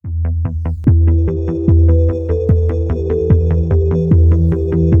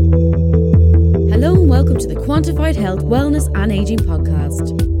Quantified Health, Wellness and Aging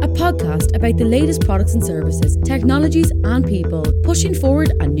podcast. A podcast about the latest products and services, technologies and people pushing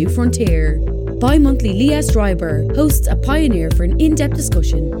forward a new frontier. Bi-monthly Leah Stryber hosts a pioneer for an in-depth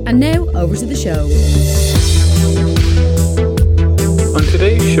discussion. And now over to the show. On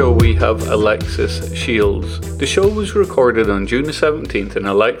today's show we have Alexis Shields. The show was recorded on June the 17th and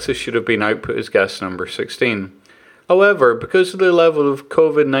Alexis should have been output as guest number 16. However, because of the level of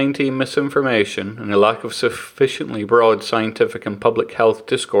COVID-19 misinformation and the lack of sufficiently broad scientific and public health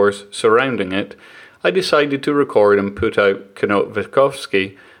discourse surrounding it, I decided to record and put out Knut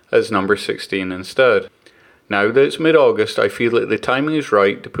Witkowski as number 16 instead. Now that it's mid-August, I feel that the timing is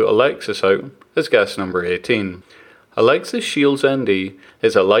right to put Alexis out as guest number 18. Alexis Shields ND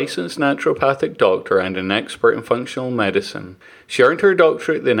is a licensed naturopathic doctor and an expert in functional medicine. She earned her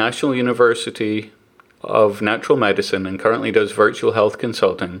doctorate at the National University of Natural Medicine and currently does virtual health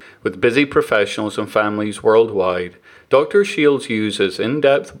consulting with busy professionals and families worldwide. Dr. Shields uses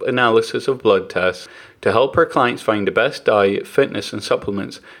in-depth analysis of blood tests to help her clients find the best diet, fitness and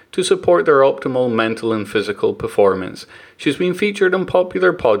supplements to support their optimal mental and physical performance. She's been featured on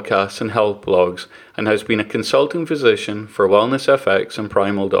popular podcasts and health blogs and has been a consulting physician for Wellness FX and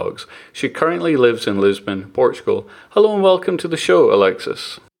Primal Dogs. She currently lives in Lisbon, Portugal. Hello and welcome to the show,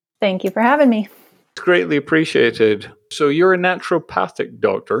 Alexis. Thank you for having me. It's greatly appreciated. So you're a naturopathic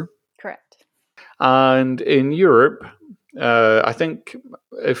doctor. Correct. And in Europe, I think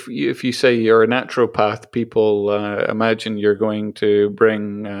if you say you're a naturopath, people imagine you're going to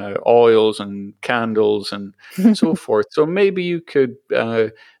bring oils and candles and so forth. So maybe you could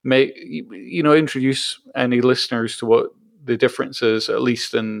introduce any listeners to what the difference is, at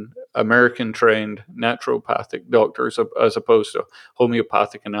least in American trained naturopathic doctors as opposed to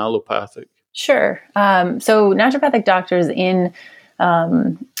homeopathic and allopathic. Sure. So naturopathic doctors in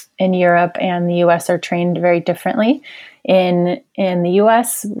Europe and the U.S. are trained very differently. In the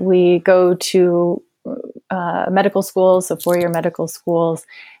U.S., we go to medical schools, so four-year medical schools,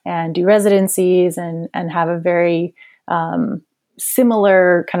 and do residencies and have a very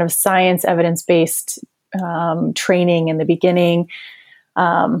similar kind of science, evidence-based training in the beginning,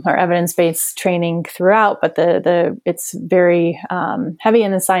 or evidence-based training throughout, but it's very heavy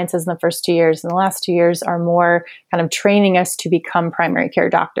in the sciences in the first 2 years, and the last 2 years are more kind of training us to become primary care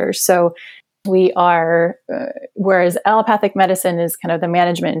doctors. So we are, whereas allopathic medicine is kind of the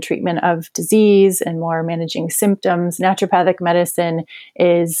management and treatment of disease and more managing symptoms, naturopathic medicine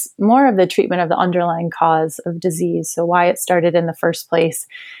is more of the treatment of the underlying cause of disease, so why it started in the first place,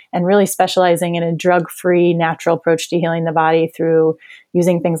 and really specializing in a drug-free, natural approach to healing the body through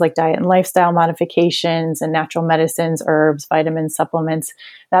using things like diet and lifestyle modifications and natural medicines, herbs, vitamins, supplements.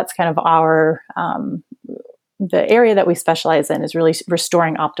 That's kind of our the area that we specialize in is really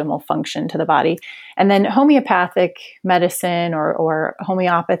restoring optimal function to the body. And then homeopathic medicine or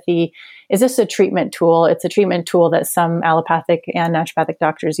homeopathy is just a treatment tool. It's a treatment tool that some allopathic and naturopathic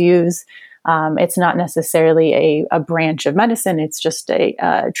doctors use. It's not necessarily a branch of medicine. It's just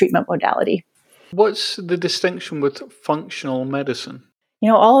a treatment modality. What's the distinction with functional medicine?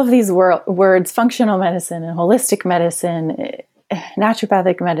 All of these words, functional medicine and holistic medicine,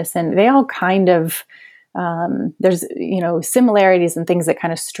 naturopathic medicine, they all kind of there's, similarities and things that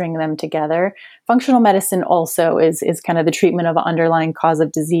kind of string them together. Functional medicine also is kind of the treatment of an underlying cause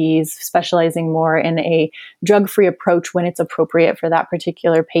of disease, specializing more in a drug-free approach when it's appropriate for that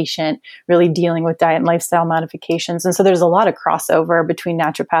particular patient, really dealing with diet and lifestyle modifications. And so there's a lot of crossover between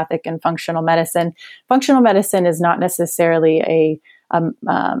naturopathic and functional medicine. Functional medicine is not necessarily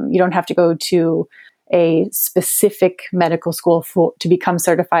you don't have to go to a specific medical school to become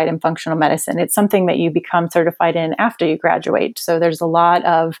certified in functional medicine. It's something that you become certified in after you graduate. So there's a lot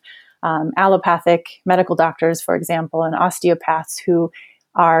of allopathic medical doctors, for example, and osteopaths who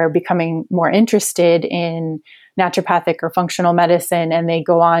are becoming more interested in naturopathic or functional medicine, and they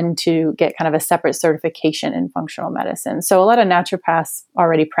go on to get kind of a separate certification in functional medicine. So a lot of naturopaths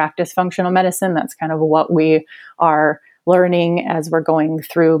already practice functional medicine. That's kind of what we are learning as we're going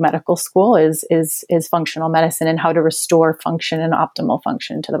through medical school is functional medicine and how to restore function and optimal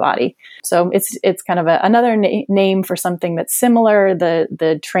function to the body. So it's kind of another name for something that's similar.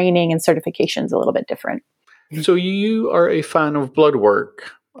 The training and certification is a little bit different. So you are a fan of blood work,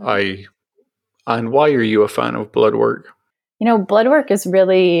 and why are you a fan of blood work? Blood work is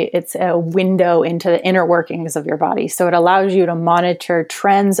it's a window into the inner workings of your body. So it allows you to monitor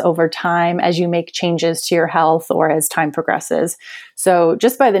trends over time as you make changes to your health or as time progresses. So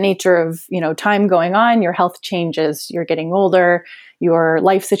just by the nature of, time going on, your health changes, you're getting older, your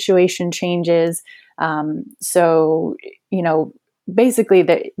life situation changes. So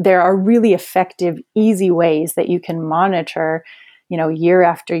basically there are really effective, easy ways that you can monitor, year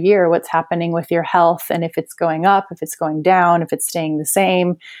after year, what's happening with your health, and if it's going up, if it's going down, if it's staying the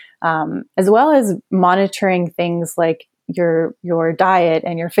same, as well as monitoring things like your diet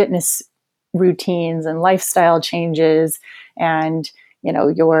and your fitness routines and lifestyle changes, and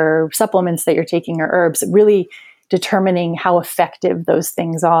your supplements that you're taking or herbs, really determining how effective those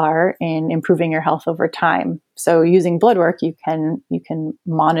things are in improving your health over time. So using blood work, you can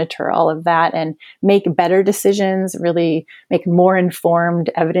monitor all of that and make better decisions, really make more informed,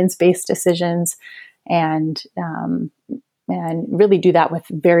 evidence-based decisions, and really do that with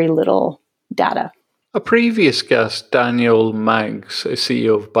very little data. A previous guest, Daniel Maggs,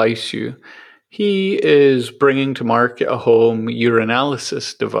 CEO of Baisu, he is bringing to market a home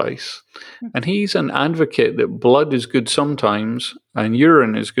urinalysis device. And he's an advocate that blood is good sometimes and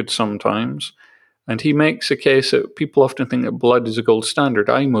urine is good sometimes. And he makes a case that people often think that blood is a gold standard.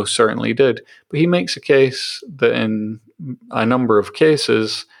 I most certainly did. But he makes a case that in a number of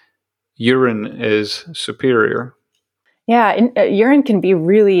cases, urine is superior. Yeah, urine can be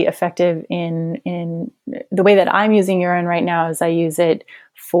really effective in the way that I'm using urine right now is I use it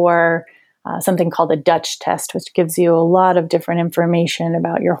for something called a Dutch test, which gives you a lot of different information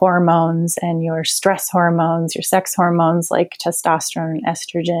about your hormones and your stress hormones, your sex hormones like testosterone,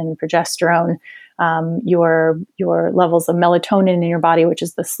 estrogen, progesterone, your levels of melatonin in your body, which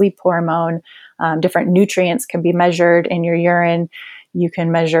is the sleep hormone. Different nutrients can be measured in your urine. You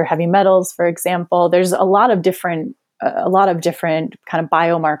can measure heavy metals, for example. There's a lot of different kind of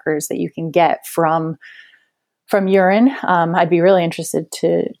biomarkers that you can get from urine. I'd be really interested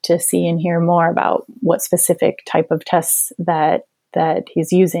to see and hear more about what specific type of tests that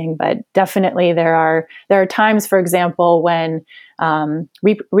he's using. But definitely there are times, for example, when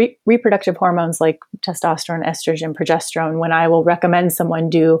reproductive hormones like testosterone, estrogen, progesterone, when I will recommend someone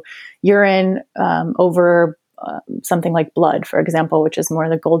do urine over something like blood, for example, which is more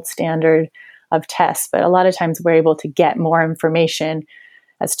the gold standard of tests. But a lot of times we're able to get more information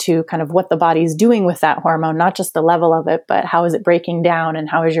as to kind of what the body is doing with that hormone, not just the level of it, but how is it breaking down and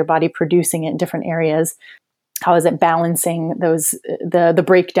how is your body producing it in different areas? How is it balancing the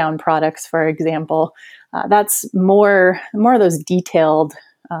breakdown products, for example? That's more of those detailed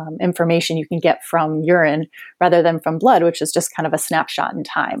information you can get from urine rather than from blood, which is just kind of a snapshot in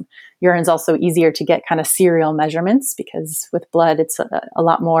time. Urine's also easier to get kind of serial measurements because with blood, it's a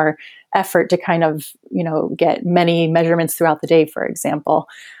lot more effort to kind of, get many measurements throughout the day, for example.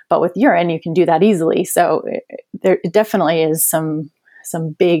 But with urine, you can do that easily. So there definitely is some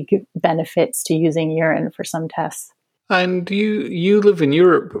big benefits to using urine for some tests. And you live in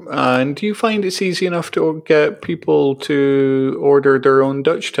Europe, and do you find it's easy enough to get people to order their own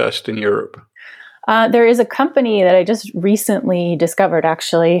Dutch test in Europe? There is a company that I just recently discovered,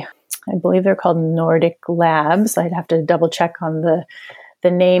 actually. I believe they're called Nordic Labs. I'd have to double check on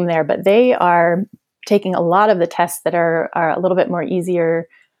the name there, but they are taking a lot of the tests that are a little bit more easier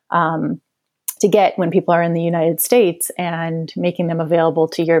to get when people are in the United States and making them available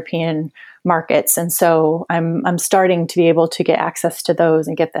to European markets. And so I'm starting to be able to get access to those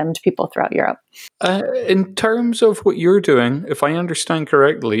and get them to people throughout Europe. In terms of what you're doing, if I understand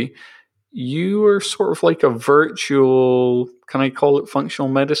correctly, you are sort of like a virtual, can I call it functional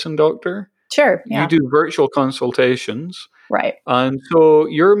medicine doctor? Sure. Yeah. You do virtual consultations. Right. And so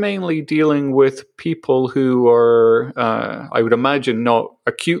you're mainly dealing with people who are, I would imagine, not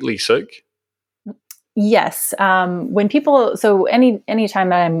acutely sick. Yes. When people, so anytime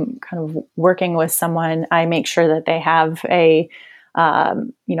that I'm kind of working with someone, I make sure that they have a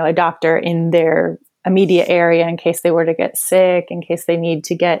doctor in their immediate area in case they were to get sick, in case they need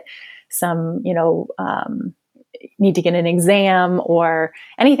to get some, need to get an exam or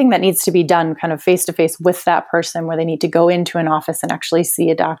anything that needs to be done kind of face to face with that person where they need to go into an office and actually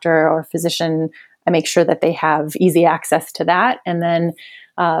see a doctor or physician. I make sure that they have easy access to that. And then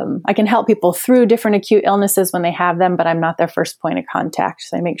I can help people through different acute illnesses when they have them, but I'm not their first point of contact.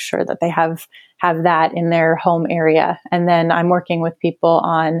 So I make sure that they have that in their home area. And then I'm working with people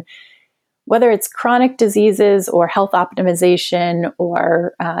on whether it's chronic diseases or health optimization,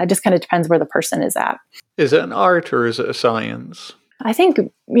 or it just kind of depends where the person is at. Is it an art or is it a science? I think,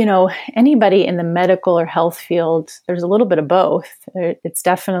 anybody in the medical or health field, there's a little bit of both. It's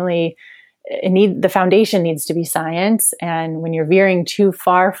definitely, the foundation needs to be science. And when you're veering too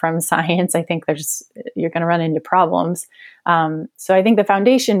far from science, I think you're going to run into problems. So I think the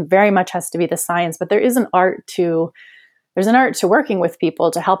foundation very much has to be the science, but there's an art to working with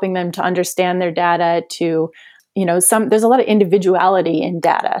people, to helping them to understand their data, there's a lot of individuality in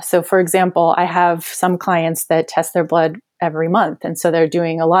data. So for example, I have some clients that test their blood every month. And so they're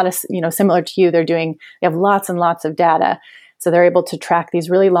doing a lot of, similar to you, they have lots and lots of data. So they're able to track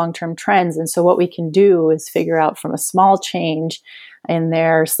these really long-term trends. And so what we can do is figure out from a small change in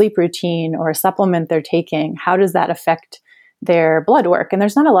their sleep routine or a supplement they're taking, how does that affect their blood work? And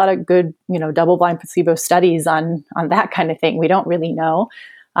there's not a lot of good, double-blind placebo studies on that kind of thing. We don't really know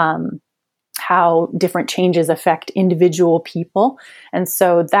how different changes affect individual people. And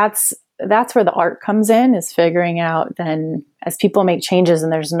so that's where the art comes in, is figuring out then, as people make changes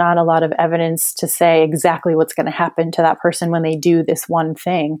and there's not a lot of evidence to say exactly what's going to happen to that person when they do this one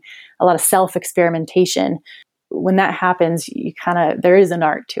thing, a lot of self-experimentation. When that happens, there is an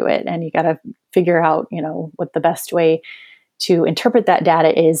art to it, and you got to figure out, what the best way to interpret that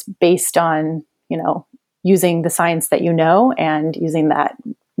data is based on, using the science that and using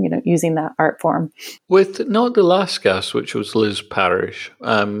that art form. With not the last guest, which was Liz Parrish,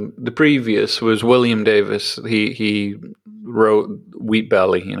 the previous was William Davis. He wrote Wheat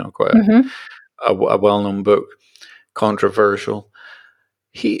Belly, quite a well-known book, controversial.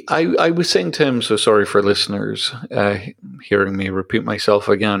 I was saying to him, so sorry for listeners hearing me repeat myself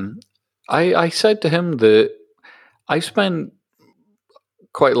again. I said to him that I spent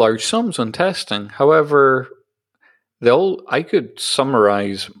quite large sums on testing. However, I could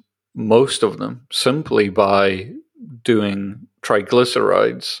summarize most of them simply by doing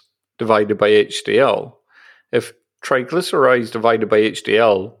triglycerides divided by HDL. If triglycerides divided by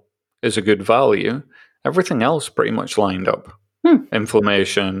HDL is a good value, everything else pretty much lined up.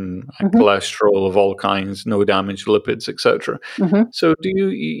 Inflammation, cholesterol of all kinds, no damaged lipids, etc. So do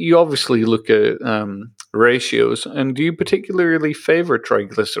you obviously look at ratios, and do you particularly favor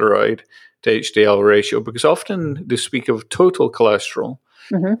triglyceride to HDL ratio? Because often they speak of total cholesterol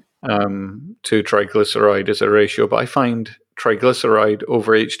to triglyceride as a ratio, but I find triglyceride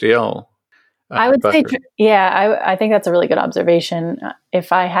over HDL I would better. say, I think that's a really good observation.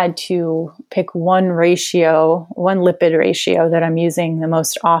 If I had to pick one lipid ratio that I'm using the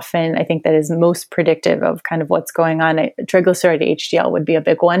most often, I think that is most predictive of kind of what's going on, triglyceride to HDL would be a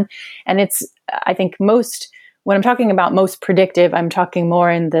big one. And I think when I'm talking about most predictive, I'm talking more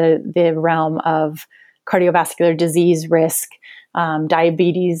in the realm of cardiovascular disease risk,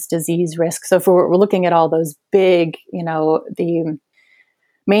 diabetes disease risk. So if we're looking at all those big, the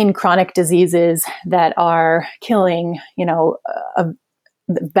main chronic diseases that are killing, the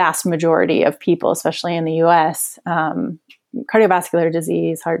vast majority of people, especially in the US, cardiovascular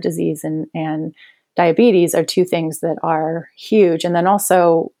disease, heart disease, and diabetes are two things that are huge. And then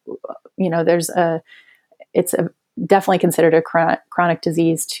also, it's definitely considered a chronic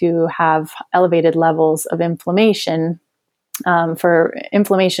disease to have elevated levels of inflammation. For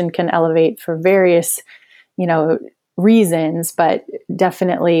inflammation can elevate for various, reasons, but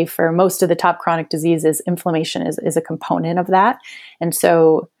definitely for most of the top chronic diseases, inflammation is a component of that. And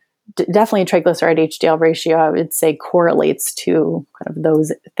so definitely triglyceride HDL ratio, I would say, correlates to kind of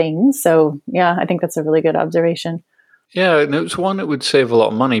those things. So yeah, I think that's a really good observation. Yeah, and it's one that would save a lot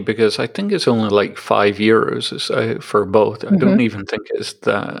of money, because I think it's only like €5 for both. I don't even think it's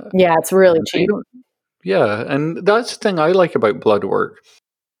that. Yeah, it's really cheap. Yeah, and that's the thing I like about blood work.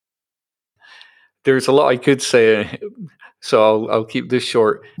 There's a lot I could say, so I'll keep this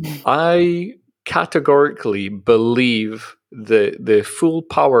short. I categorically believe the full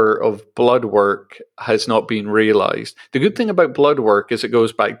power of blood work has not been realized. The good thing about blood work is it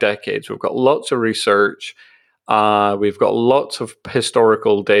goes back decades. We've got lots of research. We've got lots of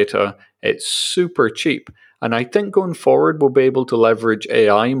historical data. It's super cheap. And I think going forward, we'll be able to leverage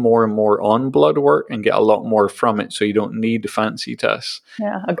AI more and more on blood work and get a lot more from it, so you don't need the fancy tests.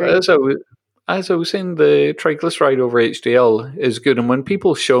 Yeah, agreed. As I was saying, the triglyceride over HDL is good. And when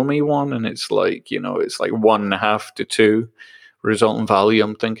people show me one and it's like, it's like 1.5 to 2 resultant value,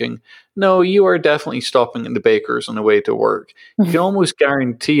 I'm thinking, no, you are definitely stopping at the baker's on the way to work. You can almost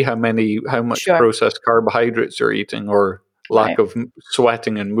guarantee how much processed carbohydrates you're eating, or lack of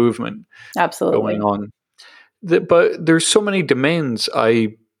sweating and movement going on. But there's so many domains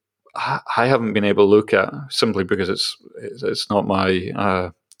I haven't been able to look at, simply because it's not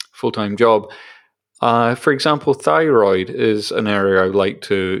my full-time job. For example, thyroid is an area I would like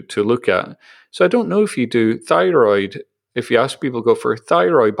to look at. So I don't know if you do thyroid. If you ask people, go for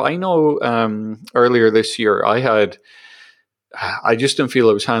thyroid. But I know earlier this year I just didn't feel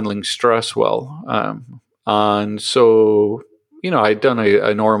I was handling stress well. And so, I'd done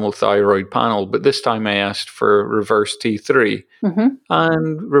a normal thyroid panel, but this time I asked for reverse T3.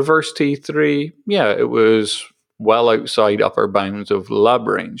 And reverse T3, it was well outside upper bounds of lab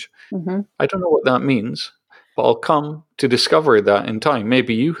range. I don't know what that means, but I'll come to discover that in time.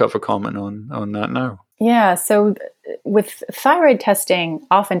 Maybe you have a comment on that now. Yeah. So with thyroid testing,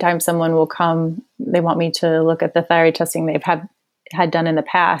 oftentimes someone will come, they want me to look at the thyroid testing they've had done in the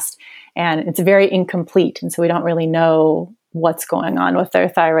past, and it's very incomplete. And so we don't really know what's going on with their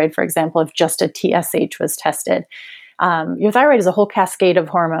thyroid. For example, if just a TSH was tested. Your thyroid is a whole cascade of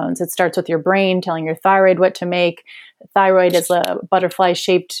hormones. It starts with your brain telling your thyroid what to make. Thyroid is a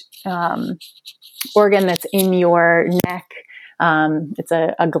butterfly-shaped organ that's in your neck. It's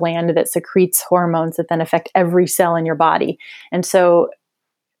a gland that secretes hormones that then affect every cell in your body. And so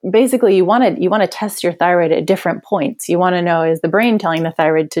basically you want to test your thyroid at different points. You want to know, is the brain telling the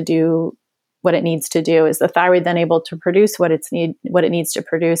thyroid to do what it needs to do? Is the thyroid then able to produce what it needs to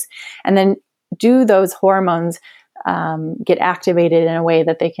produce? And then do those hormones get activated in a way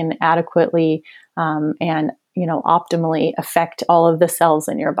that they can adequately and optimally affect all of the cells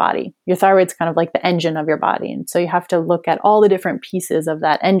in your body? Your thyroid's kind of like the engine of your body. And so you have to look at all the different pieces of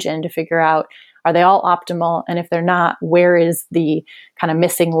that engine to figure out, are they all optimal? And if they're not, where is the kind of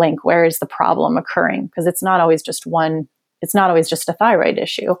missing link? Where is the problem occurring? Because it's not always just a thyroid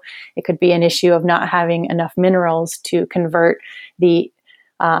issue. It could be an issue of not having enough minerals to convert the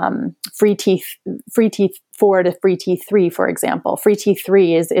free T4 to free T3, for example. Free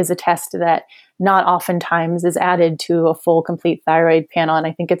T3 is a test that not oftentimes is added to a full, complete thyroid panel. And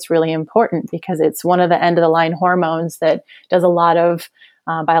I think it's really important because it's one of the end of the line hormones that does a lot of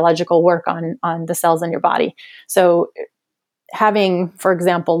biological work on the cells in your body. So having, for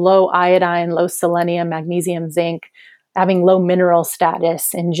example, low iodine, low selenium, magnesium, zinc, having low mineral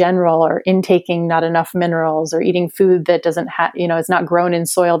status in general, or intaking not enough minerals, or eating food that doesn't have, is not grown in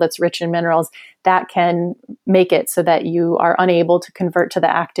soil that's rich in minerals, that can make it so that you are unable to convert to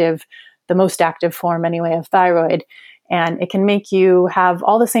the most active form anyway of thyroid. And it can make you have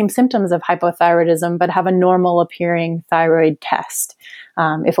all the same symptoms of hypothyroidism, but have a normal appearing thyroid test.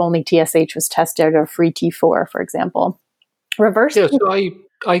 If only TSH was tested, or free T4, for example. Reverse. Yeah, so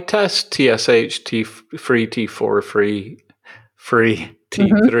I test TSH, free T4, free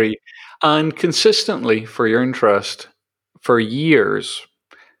T3, and consistently, for your interest, for years,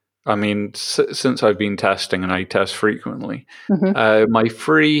 I mean, since I've been testing, and I test frequently, my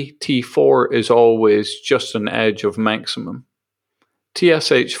free T4 is always just an edge of maximum.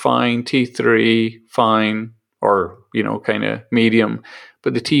 TSH fine, T3 fine, or, kind of medium.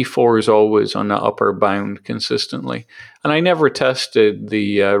 But the T4 is always on the upper bound consistently. And I never tested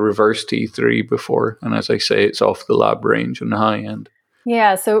the reverse T3 before. And as I say, it's off the lab range on the high end.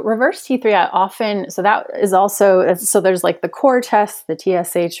 Yeah, so reverse T3 so that is also, so there's like the core test, the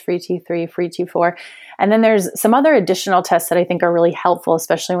TSH, free T3, free T4. And then there's some other additional tests that I think are really helpful,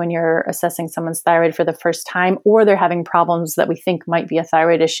 especially when you're assessing someone's thyroid for the first time, or they're having problems that we think might be a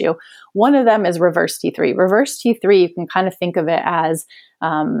thyroid issue. One of them is reverse T3. Reverse T3, you can kind of think of it as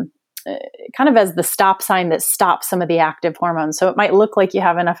the stop sign that stops some of the active hormones. So it might look like you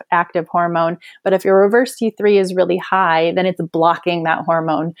have enough active hormone, but if your reverse T3 is really high, then it's blocking that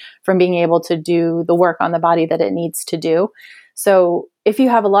hormone from being able to do the work on the body that it needs to do. So if you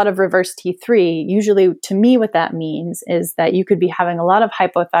have a lot of reverse T3, usually to me what that means is that you could be having a lot of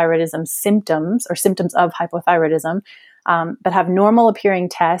hypothyroidism symptoms, or symptoms of hypothyroidism, but have normal appearing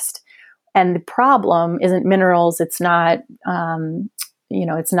test. And the problem isn't minerals. It's not,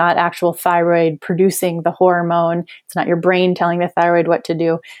 it's not actual thyroid producing the hormone. It's not your brain telling the thyroid what to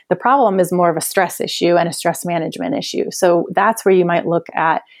do. The problem is more of a stress issue and a stress management issue. So that's where you might look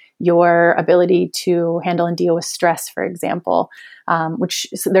at your ability to handle and deal with stress, for example,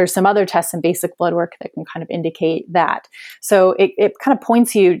 there's some other tests and basic blood work that can kind of indicate that. So it kind of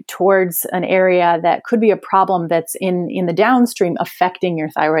points you towards an area that could be a problem that's in the downstream affecting your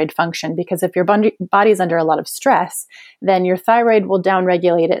thyroid function. Because if your body's under a lot of stress, then your thyroid will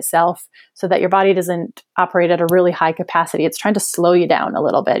downregulate itself so that your body doesn't operate at a really high capacity. It's trying to slow you down a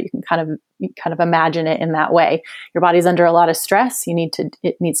little bit. You can kind of imagine it in that way. Your body's under a lot of stress.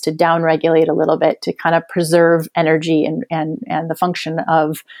 It needs to downregulate a little bit to kind of preserve energy and the function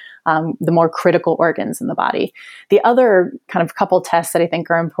of the more critical organs in the body. The other kind of couple tests that I think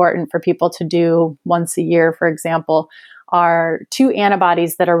are important for people to do once a year, for example, are 2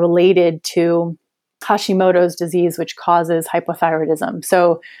 antibodies that are related to Hashimoto's disease, which causes hypothyroidism.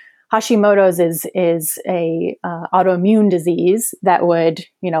 So Hashimoto's is a autoimmune disease that would,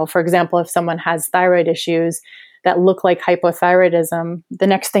 for example, if someone has thyroid issues that look like hypothyroidism, the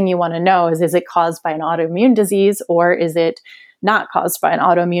next thing you want to know is it caused by an autoimmune disease, or is it not caused by an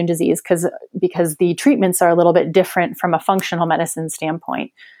autoimmune disease? Because the treatments are a little bit different from a functional medicine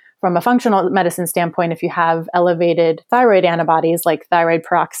standpoint. From a functional medicine standpoint, if you have elevated thyroid antibodies like thyroid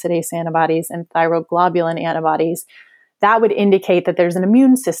peroxidase antibodies and thyroglobulin antibodies, that would indicate that there's an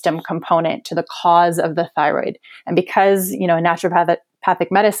immune system component to the cause of the thyroid. And because, in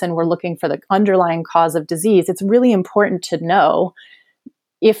naturopathic medicine, we're looking for the underlying cause of disease, it's really important to know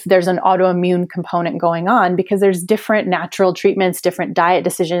if there's an autoimmune component going on, because there's different natural treatments, different diet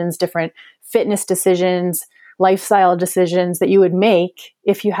decisions, different fitness decisions, lifestyle decisions that you would make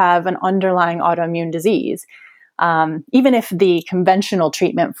if you have an underlying autoimmune disease. Even if the conventional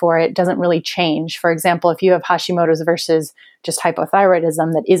treatment for it doesn't really change. For example, if you have Hashimoto's versus just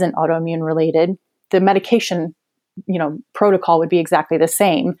hypothyroidism that isn't autoimmune related, the medication, protocol would be exactly the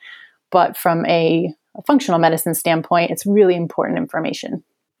same. But from a functional medicine standpoint, it's really important information.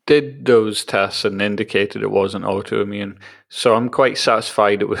 Did those tests and indicated it wasn't autoimmune. So I'm quite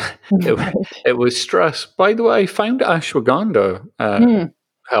satisfied it was stress. By the way, I found ashwagandha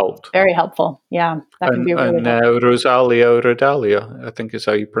helped. Very helpful. Yeah, that can be really helpful. Rosalia or Rodalia, I think is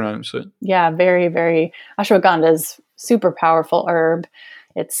how you pronounce it. Yeah, very, very. Ashwagandha is super powerful herb.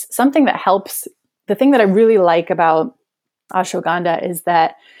 It's something that helps. The thing that I really like about ashwagandha is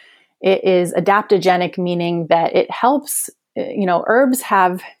that it is adaptogenic, meaning that it helps. Herbs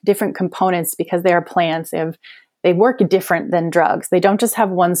have different components because they are plants. They work different than drugs. They don't just have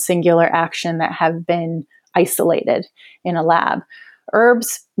one singular action that have been isolated in a lab.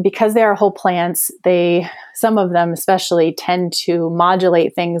 Herbs, because they are whole plants, some of them especially tend to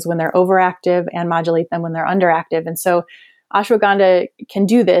modulate things when they're overactive and modulate them when they're underactive. And so ashwagandha can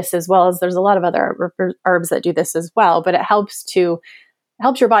do this, as well as there's a lot of other herbs that do this as well, but it helps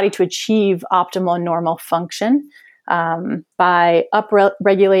your body to achieve optimal and normal function by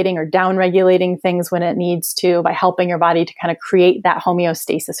up-regulating or down-regulating things when it needs to, by helping your body to kind of create that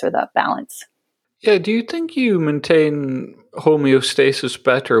homeostasis or that balance. Yeah, do you think you maintain homeostasis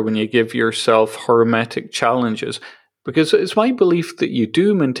better when you give yourself hormetic challenges? Because it's my belief that you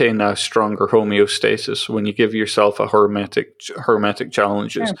do maintain a stronger homeostasis when you give yourself a hormetic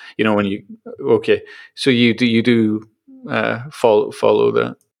challenges. Sure. So you do follow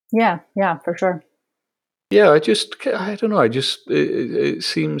that. Yeah, for sure. Yeah, I don't know. It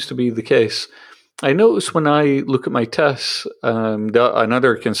seems to be the case. I notice when I look at my tests,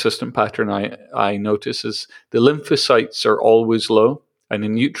 another consistent pattern I notice is the lymphocytes are always low and the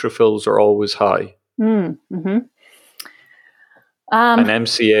neutrophils are always high. Mm-hmm. And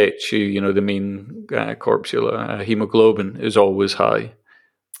MCH, the mean corpuscular hemoglobin is always high.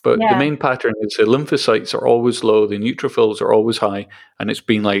 But the main pattern is the lymphocytes are always low, the neutrophils are always high, and it's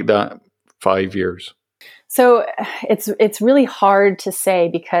been like that 5 years. So it's really hard to say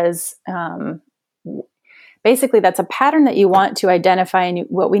because basically that's a pattern that you want to identify, and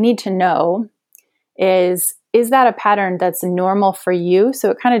what we need to know is that a pattern that's normal for you?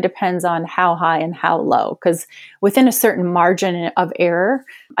 So it kind of depends on how high and how low, because within a certain margin of error,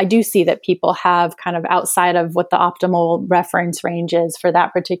 I do see that people have kind of outside of what the optimal reference range is for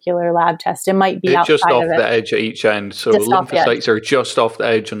that particular lab test. It might be it's outside just off of it. The edge at each end. So lymphocytes are just off the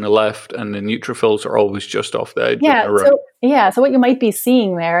edge on the left, and the neutrophils are always just off the edge on the right. So what you might be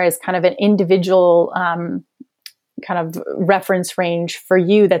seeing there is kind of an individual kind of reference range for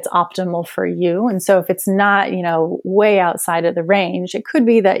you that's optimal for you. And so if it's not, way outside of the range, it could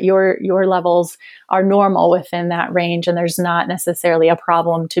be that your levels are normal within that range and there's not necessarily a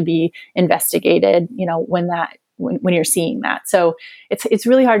problem to be investigated, when you're seeing that. So it's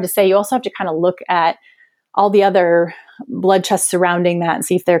really hard to say. You also have to kind of look at all the other blood tests surrounding that and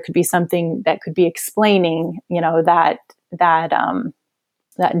see if there could be something that could be explaining,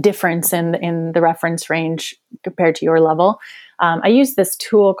 that difference in the reference range compared to your level. I use this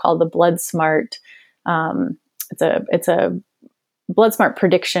tool called the BloodSmart. It's a BloodSmart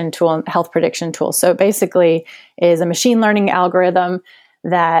prediction tool, health prediction tool. So it basically is a machine learning algorithm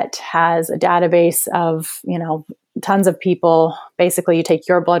that has a database of, tons of people. Basically, you take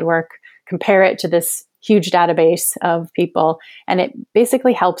your blood work, compare it to this huge database of people, and it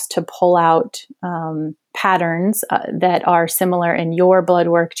basically helps to pull out patterns that are similar in your blood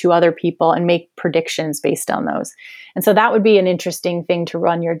work to other people and make predictions based on those. And so that would be an interesting thing to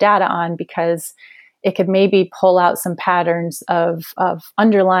run your data on, because it could maybe pull out some patterns of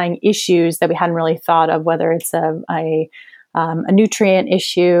underlying issues that we hadn't really thought of, whether it's a nutrient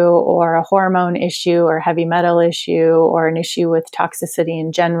issue or a hormone issue or a heavy metal issue or an issue with toxicity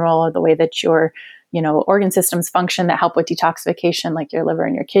in general, or the way that your organ systems function that help with detoxification, like your liver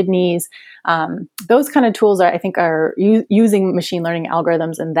and your kidneys. Those kind of tools are using machine learning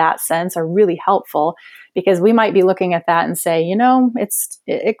algorithms in that sense are really helpful, because we might be looking at that and say,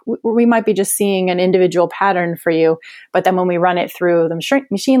 we might be just seeing an individual pattern for you. But then when we run it through the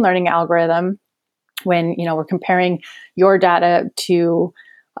machine learning algorithm, when, we're comparing your data to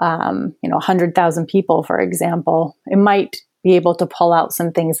 100,000 people, for example, it might be able to pull out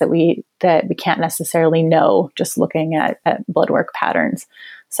some things that we can't necessarily know just looking at blood work patterns.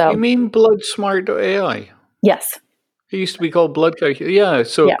 So You mean BloodSmart.ai? yes. It used to be called Blood Calculator. Yeah,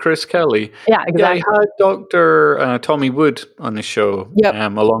 so Yeah. Chris Kelly. Yeah, exactly. Yeah, I had Dr. Tommy Wood on the show Yep.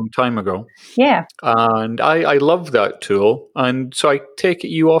 a long time ago. Yeah. And I love that tool. And so I take it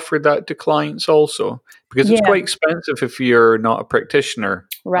you offer that to clients also, because it's quite expensive if you're not a practitioner.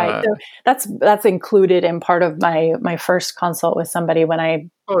 Right. So that's included in part of my first consult with somebody when I.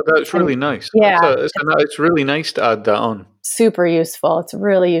 Oh, that's really nice. Yeah. It's really nice to add that on. Super useful. It's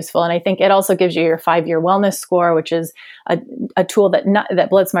really useful. And I think it also gives you your 5-year wellness score, which is a tool that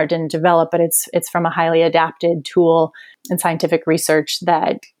BloodSmart didn't develop, but it's from a highly adapted tool in scientific research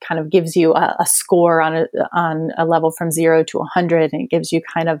that kind of gives you a score on a level from 0 to 100. And it gives you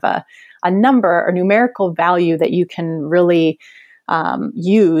kind of a number or numerical value that you can really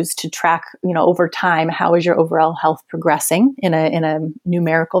use to track, over time, how is your overall health progressing in a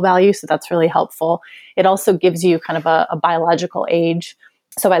numerical value. So that's really helpful. It also gives you kind of a biological age.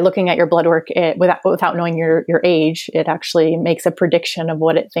 So by looking at your blood work without knowing your age, it actually makes a prediction of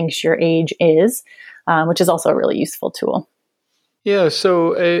what it thinks your age is, which is also a really useful tool. Yeah,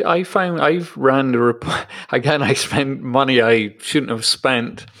 so I found I've ran the report. Again, I spent money I shouldn't have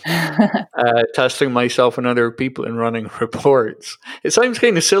spent testing myself and other people and running reports. It sounds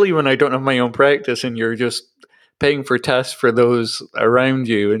kind of silly when I don't have my own practice and you're just paying for tests for those around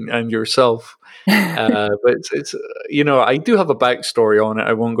you and yourself. But it's I do have a backstory on it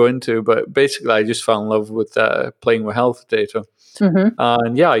I won't go into, but basically I just fell in love with playing with health data. Mm-hmm.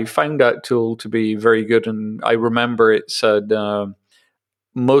 And yeah, I found that tool to be very good. And I remember it said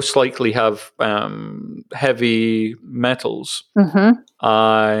most likely have heavy metals,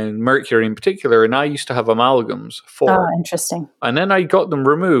 and mercury in particular. And I used to have amalgams for. Oh, interesting. And then I got them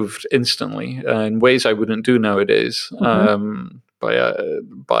removed instantly in ways I wouldn't do nowadays by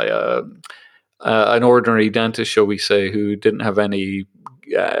an ordinary dentist, shall we say, who didn't have any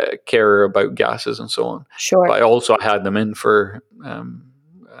care about gases and so on. Sure. But I also had them in for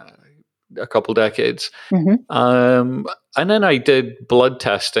a couple decades. And then I did blood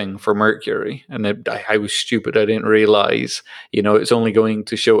testing for mercury, and I was stupid. I didn't realize, it's only going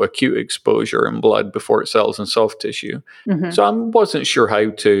to show acute exposure in blood before it sells in soft tissue. So I wasn't sure how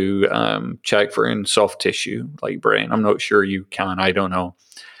to check for in soft tissue like brain. I'm not sure you can. I don't know.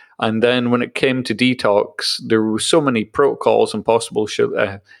 And then when it came to detox, there were so many protocols and possible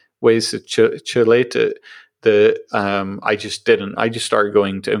ways to chelate it that I just didn't. I just started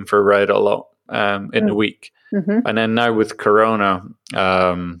going to infrared a lot in the week. And then now with Corona,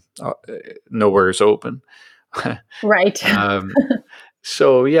 nowhere's open. Right.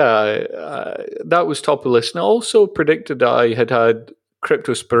 So yeah, that was top of the list. And I also predicted that I had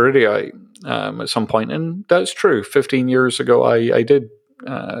cryptosporidiae at some point. And that's true. 15 years ago, I did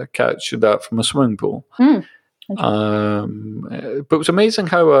catch that from a swimming pool. But it was amazing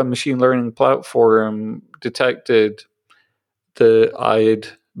how a machine learning platform detected that I'd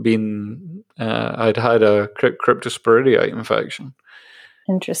had a cryptosporidiae infection.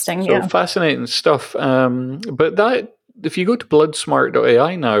 Interesting. So fascinating stuff. But that, if you go to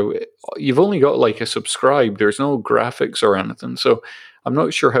BloodSmart.ai now, you've only got like a subscribe. There's no graphics or anything. So I'm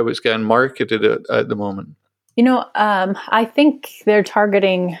not sure how it's getting marketed at the moment. I think they're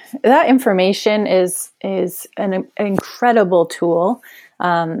targeting that information is an incredible tool,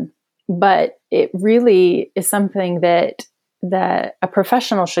 but it really is something that a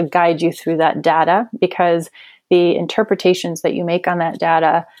professional should guide you through that data, because the interpretations that you make on that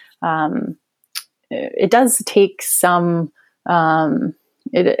data, it does take some,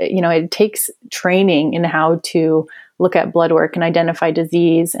 it takes training in how to look at blood work and identify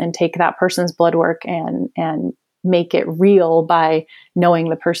disease and take that person's blood work and make it real by knowing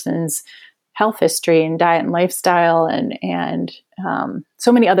the person's health history and diet and lifestyle and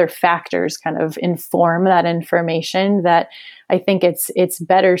so many other factors kind of inform that information, that I think it's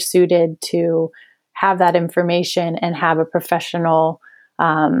better suited to have that information and have a professional,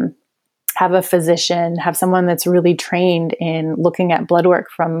 have a physician, have someone that's really trained in looking at blood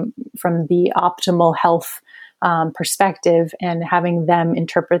work from the optimal health perspective and having them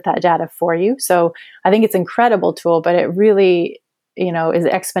interpret that data for you. So I think it's an incredible tool, but it really, is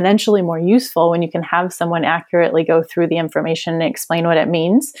exponentially more useful when you can have someone accurately go through the information and explain what it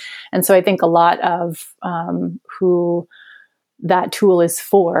means. And so I think a lot of who that tool is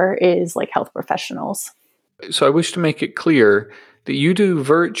for is like health professionals. So I wish to make it clear that you do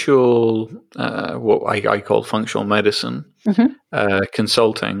virtual, what I call functional medicine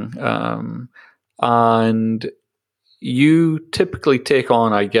consulting. And you typically take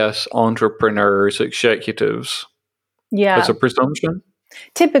on, I guess, entrepreneurs, executives as a presumption?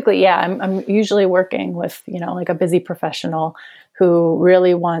 Typically, yeah. I'm usually working with, like a busy professional who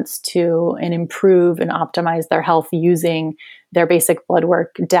really wants to improve and optimize their health using their basic blood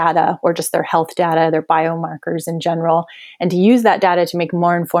work data or just their health data, their biomarkers in general, and to use that data to make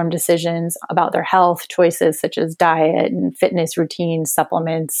more informed decisions about their health choices such as diet and fitness routines,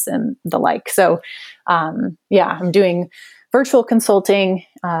 supplements, and the like. So, I'm doing virtual consulting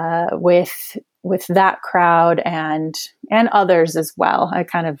with that crowd and others as well. I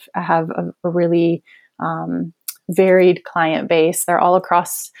have a really varied client base. They're all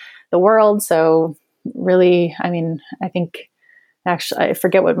across the world. So really, I think actually I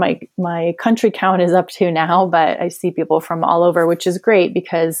forget what my country count is up to now, but I see people from all over, which is great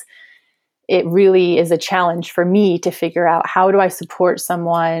because it really is a challenge for me to figure out how do I support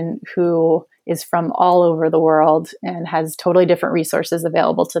someone who is from all over the world and has totally different resources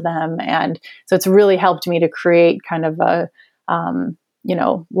available to them. And so it's really helped me to create kind of a,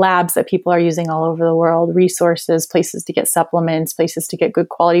 labs that people are using all over the world, resources, places to get supplements, places to get good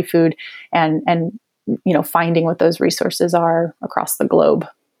quality food, and finding what those resources are across the globe.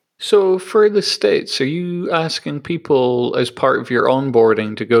 So for the States, are you asking people as part of your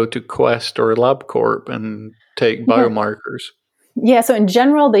onboarding to go to Quest or LabCorp and take biomarkers? Yeah. So in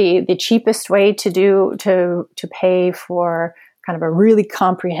general, the cheapest way to pay for kind of a really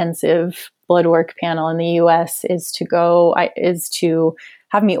comprehensive blood work panel in the U.S. is to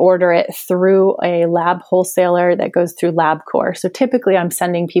have me order it through a lab wholesaler that goes through LabCorp. So typically, I'm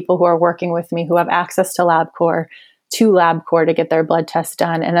sending people who are working with me who have access to LabCorp to get their blood tests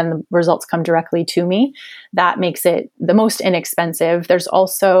done, and then the results come directly to me. That makes it the most inexpensive. There's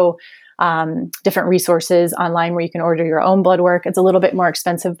also different resources online where you can order your own blood work. It's a little bit more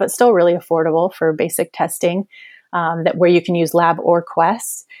expensive, but still really affordable for basic testing, where you can use Lab or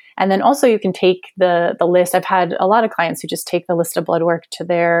Quest. And then also you can take the list. I've had a lot of clients who just take the list of blood work to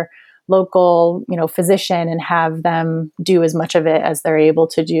their local, physician and have them do as much of it as they're able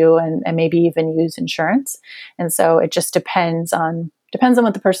to do, and maybe even use insurance. And so it just depends on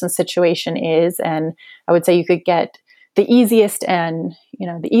what the person's situation is. And I would say you could get the easiest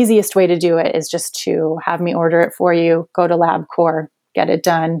way to do it is just to have me order it for you, go to LabCorp, get it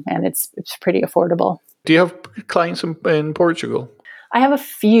done, and it's pretty affordable. Do you have clients in Portugal? I have a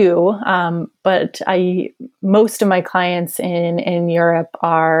few, but most of my clients in Europe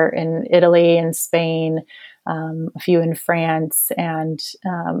are in Italy and Spain, a few in France, and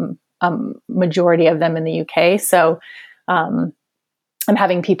majority of them in the UK. So I'm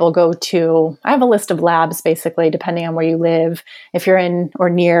having people I have a list of labs basically, depending on where you live. If you're in or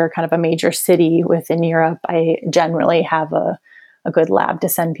near kind of a major city within Europe, I generally have a good lab to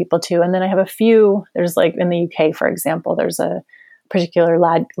send people to. And then I have a few, there's like in the UK, for example, there's a particular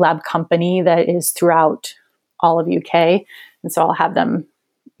lab company that is throughout all of UK. And so I'll have them,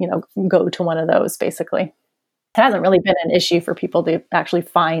 go to one of those basically. It hasn't really been an issue for people to actually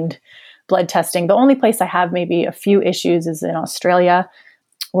find blood testing. The only place I have maybe a few issues is in Australia,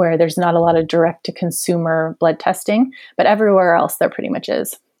 where there's not a lot of direct to consumer blood testing, but everywhere else there pretty much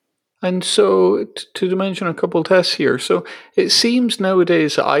is. And so to mention a couple tests here. So it seems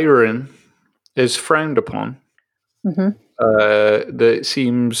nowadays iron is frowned upon. Mm-hmm. That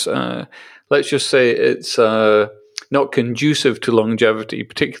seems, let's just say it's not conducive to longevity,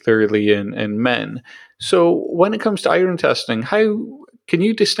 particularly in men. So when it comes to iron testing, how can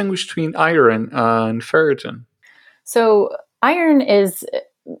you distinguish between iron and ferritin? So iron is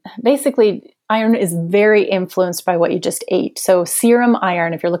very influenced by what you just ate. So serum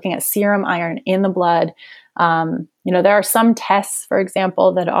iron, if you're looking at serum iron in the blood, there are some tests, for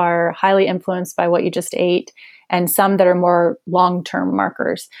example, that are highly influenced by what you just ate, and some that are more long-term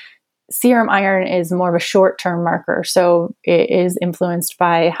markers. Serum iron is more of a short-term marker, so it is influenced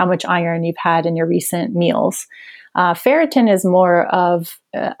by how much iron you've had in your recent meals. Ferritin is more of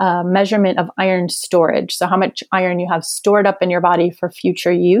a measurement of iron storage, so how much iron you have stored up in your body for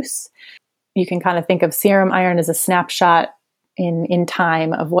future use. You can kind of think of serum iron as a snapshot in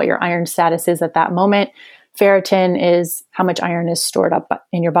time of what your iron status is at that moment. Ferritin is how much iron is stored up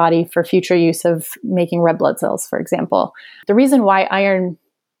in your body for future use of making red blood cells, for example. The reason why iron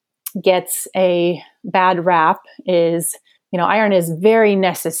gets a bad rap is, iron is very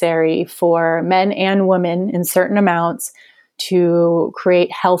necessary for men and women in certain amounts to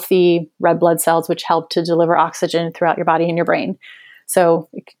create healthy red blood cells, which help to deliver oxygen throughout your body and your brain. So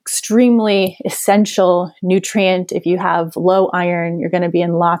extremely essential nutrient. If you have low iron, you're going to be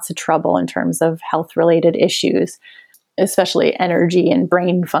in lots of trouble in terms of health-related issues. especially energy and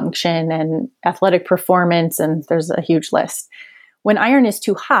brain function and athletic performance. And there's a huge list. When iron is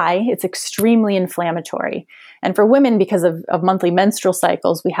too high, it's extremely inflammatory. And for women, because of monthly menstrual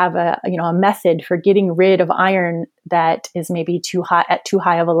cycles, we have a method for getting rid of iron that is maybe too high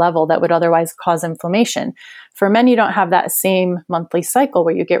of a level that would otherwise cause inflammation. For men, you don't have that same monthly cycle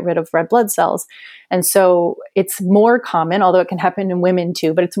where you get rid of red blood cells. And so it's more common, although it can happen in women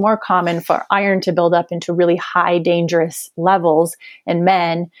too, but it's more common for iron to build up into really high dangerous levels in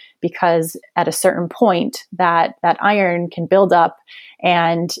men, because at a certain point that iron can build up,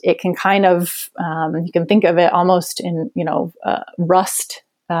 and it can kind of, you can think of it almost in, rust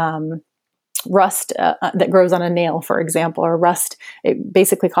that grows on a nail, for example, or rust. It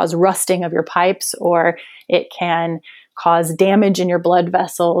basically causes rusting of your pipes, or it can cause damage in your blood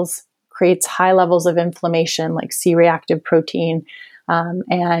vessels, creates high levels of inflammation like C-reactive protein.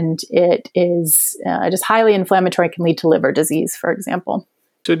 And it is just highly inflammatory, can lead to liver disease, for example.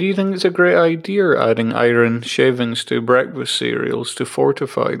 So do you think it's a great idea adding iron shavings to breakfast cereals to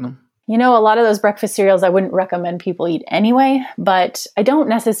fortify them? A lot of those breakfast cereals I wouldn't recommend people eat anyway, but I don't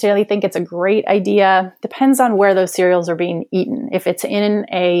necessarily think it's a great idea. Depends on where those cereals are being eaten. If it's in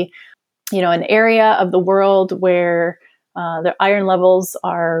an area of the world where the iron levels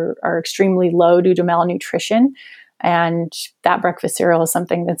are extremely low due to malnutrition, and that breakfast cereal is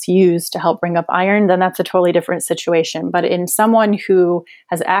something that's used to help bring up iron, then that's a totally different situation. But in someone who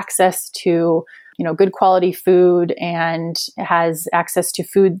has access to good quality food and has access to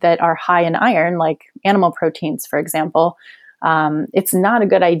food that are high in iron, like animal proteins, for example, it's not a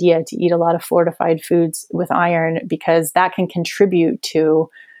good idea to eat a lot of fortified foods with iron, because that can contribute to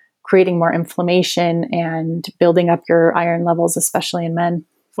creating more inflammation and building up your iron levels, especially in men.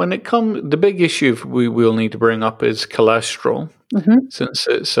 When it comes, the big issue we will need to bring up is cholesterol, since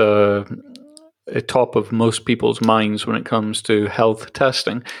it's a top of most people's minds when it comes to health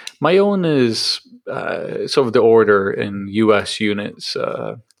testing. My own is sort of the order in US units.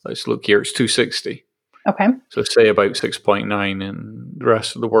 Let's look here, it's 260. Okay. So say about 6.9 in the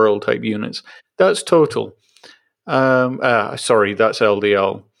rest of the world type units. That's total. That's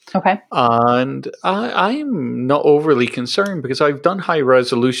LDL. Okay. And I'm not overly concerned because I've done high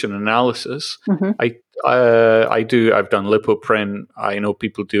resolution analysis. I've done lipoprint. I know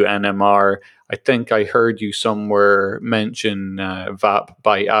people do NMR. I think I heard you somewhere mention VAP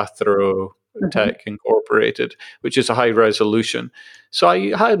by Atherotech Incorporated, which is a high resolution. So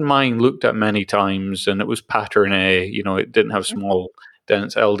I had mine looked at many times, and it was pattern A. It didn't have small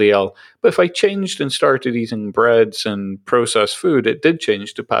dense LDL. But if I changed and started eating breads and processed food, it did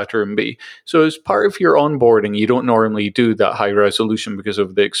change to pattern B. So as part of your onboarding, you don't normally do that high resolution because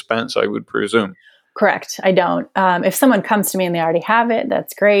of the expense, I would presume. Correct. I don't. If someone comes to me and they already have it,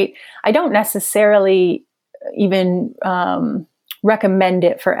 that's great. I don't necessarily even recommend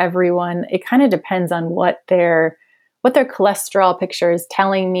it for everyone. It kind of depends on what their cholesterol picture is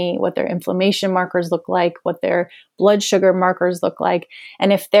telling me, what their inflammation markers look like, what their blood sugar markers look like.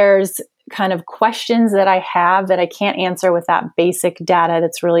 And if there's kind of questions that I have that I can't answer with that basic data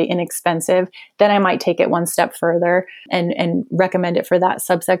that's really inexpensive, then I might take it one step further and recommend it for that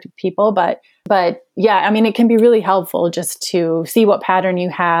subset of people. But yeah, I mean, it can be really helpful just to see what pattern you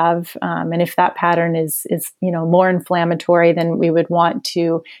have. And if that pattern is more inflammatory, then we would want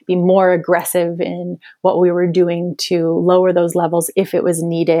to be more aggressive in what we were doing to lower those levels if it was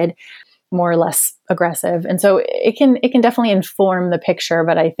needed, more or less aggressive. And so it can definitely inform the picture,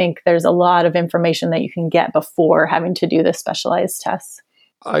 but I think there's a lot of information that you can get before having to do the specialized tests.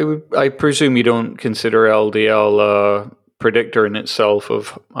 I presume you don't consider LDL a predictor in itself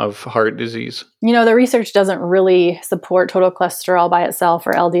of heart disease. The research doesn't really support total cholesterol by itself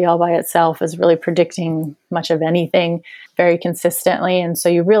or LDL by itself as really predicting much of anything very consistently. And so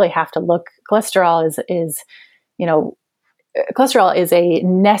you really have to look, cholesterol is a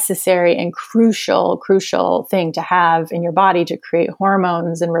necessary and crucial thing to have in your body to create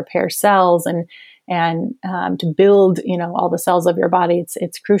hormones and repair cells and to build, all the cells of your body.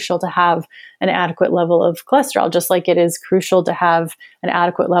 It's crucial to have an adequate level of cholesterol, just like it is crucial to have an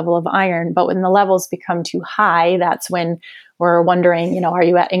adequate level of iron. But when the levels become too high, that's when we're wondering, are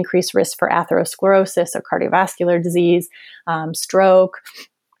you at increased risk for atherosclerosis or cardiovascular disease, stroke?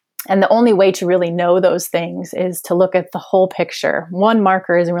 And the only way to really know those things is to look at the whole picture. One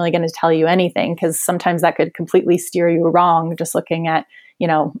marker isn't really going to tell you anything, because sometimes that could completely steer you wrong, just looking at,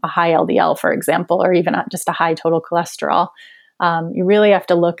 a high LDL, for example, or even just a high total cholesterol. You really have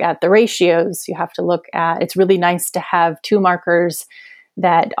to look at the ratios. You have to look at, it's really nice to have two markers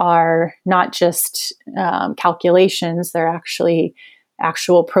that are not just calculations, they're actually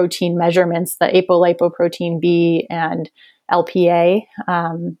actual protein measurements, the apolipoprotein B and LPA.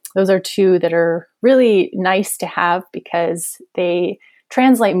 Those are two that are really nice to have because they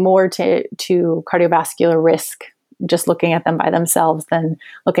translate more to cardiovascular risk, just looking at them by themselves than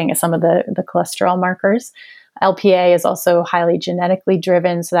looking at some of the cholesterol markers. LPA is also highly genetically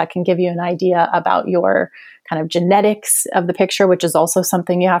driven, so that can give you an idea about your kind of genetics of the picture, which is also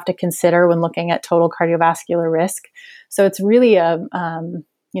something you have to consider when looking at total cardiovascular risk. So it's really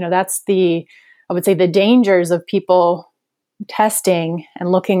that's I would say the dangers of people testing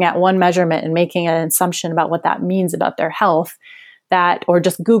and looking at one measurement and making an assumption about what that means about their health, or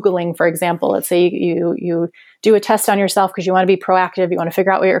just Googling, for example. Let's say you do a test on yourself because you want to be proactive. You want to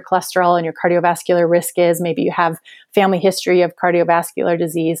figure out what your cholesterol and your cardiovascular risk is. Maybe you have family history of cardiovascular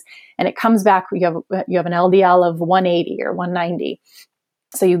disease, and it comes back, you have an LDL of 180 or 190.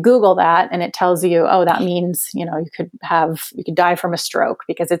 So you Google that and it tells you, oh, that means, you could die from a stroke,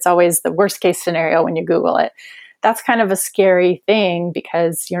 because it's always the worst case scenario when you Google it. That's kind of a scary thing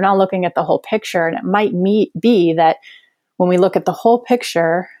because you're not looking at the whole picture. And it might be that when we look at the whole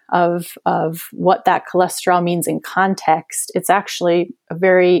picture of what that cholesterol means in context, it's actually a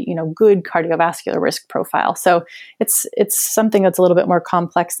very, good cardiovascular risk profile. So it's something that's a little bit more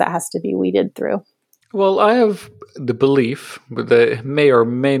complex that has to be weeded through. Well, I have the belief, but that may or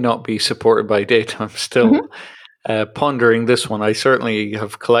may not be supported by data. I'm still pondering this one. I certainly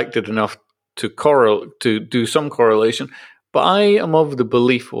have collected enough to do some correlation, but I am of the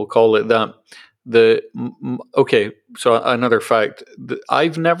belief, we'll call it that. So another fact,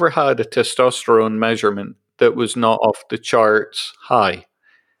 I've never had a testosterone measurement that was not off the charts high.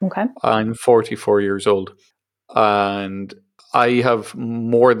 Okay. I'm 44 years old, and I have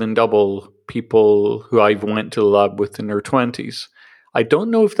more than double people who I've went to the lab with in their 20s. I don't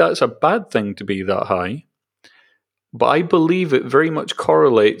know if that's a bad thing to be that high, but I believe it very much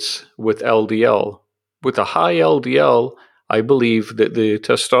correlates with LDL. With a high LDL, I believe that the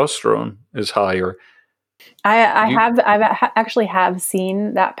testosterone is higher. I've actually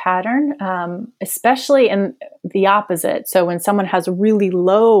seen that pattern, especially in the opposite. So when someone has really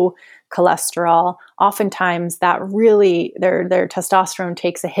low cholesterol, oftentimes that really their testosterone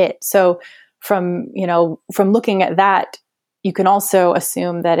takes a hit. So from looking at that, you can also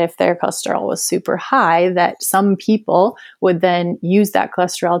assume that if their cholesterol was super high, that some people would then use that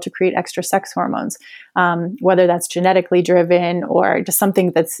cholesterol to create extra sex hormones, whether that's genetically driven or just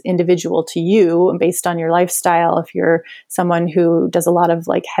something that's individual to you and based on your lifestyle. If you're someone who does a lot of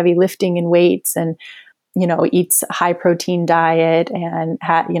like heavy lifting and weights and eats a high protein diet and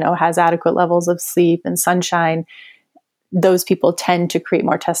has adequate levels of sleep and sunshine, those people tend to create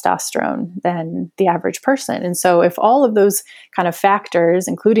more testosterone than the average person. And so if all of those kind of factors,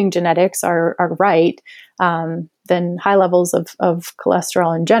 including genetics, are right, then high levels of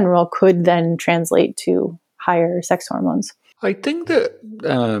cholesterol in general could then translate to higher sex hormones. I think that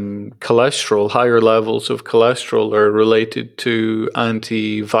higher levels of cholesterol are related to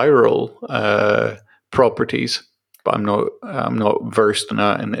antiviral properties, but I'm not versed in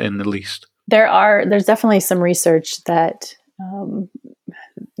that in the least. There's definitely some research that,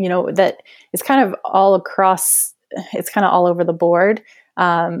 that is kind of all across, it's kind of all over the board.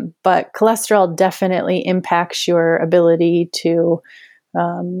 But cholesterol definitely impacts your ability to,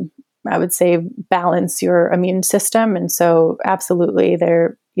 I would say, balance your immune system. And so absolutely,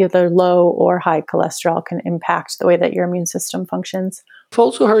 either low or high cholesterol can impact the way that your immune system functions. I've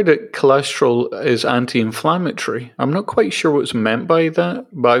also heard that cholesterol is anti-inflammatory. I'm not quite sure what's meant by that,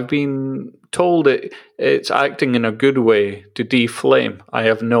 but I've been told that it's acting in a good way to deflame. I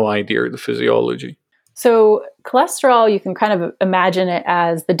have no idea the physiology. So cholesterol, you can kind of imagine it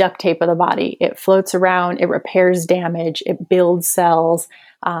as the duct tape of the body. It floats around, it repairs damage, it builds cells.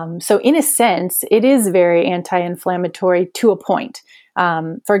 So in a sense, it is very anti-inflammatory to a point.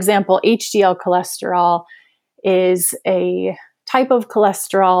 For example, HDL cholesterol is a type of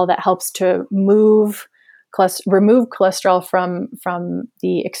cholesterol that helps to remove cholesterol from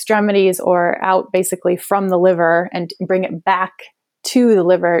the extremities or out basically from the liver and bring it back to the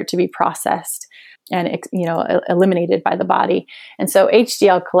liver to be processed and eliminated by the body. And so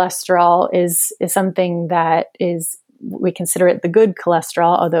HDL cholesterol is something that we consider it the good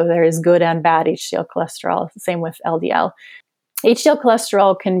cholesterol, although there is good and bad HDL cholesterol. Same with LDL. HDL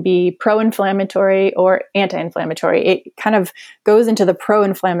cholesterol can be pro-inflammatory or anti-inflammatory. It kind of goes into the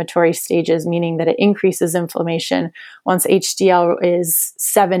pro-inflammatory stages, meaning that it increases inflammation once HDL is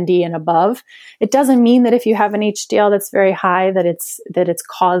 70 and above. It doesn't mean that if you have an HDL that's very high that it's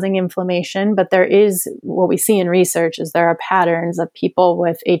causing inflammation, but there is, what we see in research is there are patterns of people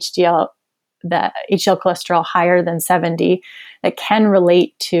with HDL the HDL cholesterol higher than 70 that can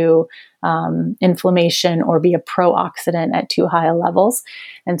relate to inflammation or be a pro-oxidant at too high levels.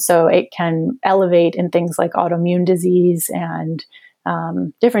 And so it can elevate in things like autoimmune disease and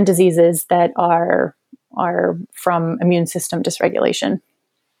different diseases that are from immune system dysregulation.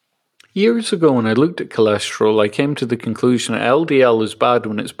 Years ago, when I looked at cholesterol, I came to the conclusion that LDL is bad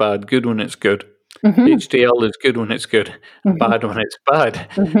when it's bad, good when it's good. HDL is good when it's good, bad when it's bad.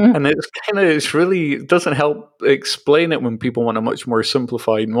 And it's really doesn't help explain it when people want a much more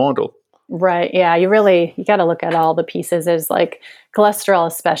simplified model. Right. Yeah. You got to look at all the pieces. There's like cholesterol,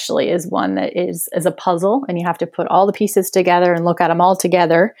 especially, is one that is a puzzle, and you have to put all the pieces together and look at them all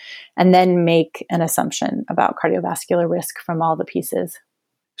together and then make an assumption about cardiovascular risk from all the pieces.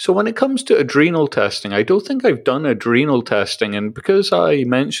 So when it comes to adrenal testing, I don't think I've done adrenal testing. And because I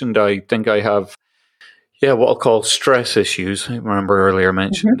mentioned I think I have, what I'll call stress issues. I remember earlier I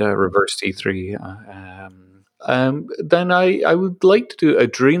mentioned reverse T3. Then I would like to do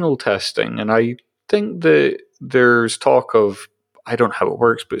adrenal testing. And I think that there's talk of, I don't know how it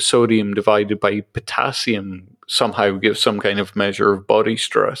works, but sodium divided by potassium somehow gives some kind of measure of body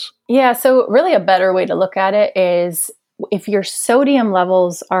stress. Yeah. So really a better way to look at it is if your sodium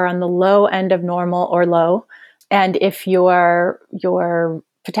levels are on the low end of normal or low, and if your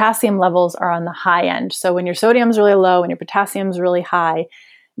potassium levels are on the high end. So when your sodium is really low and your potassium is really high,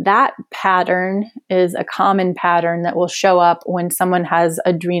 that pattern is a common pattern that will show up when someone has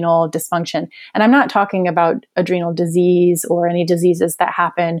adrenal dysfunction. And I'm not talking about adrenal disease or any diseases that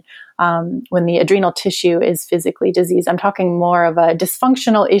happen when the adrenal tissue is physically diseased. I'm talking more of a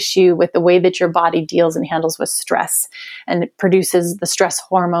dysfunctional issue with the way that your body deals and handles with stress, and it produces the stress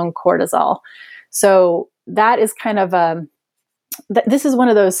hormone cortisol. So that is kind of this is one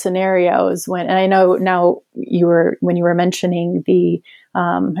of those scenarios when, and I know now when you were mentioning the,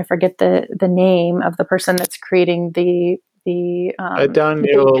 I forget the name of the person that's creating the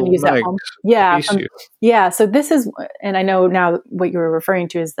Daniel So this is, and I know now what you were referring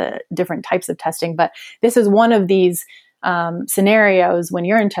to is the different types of testing, but this is one of these scenarios when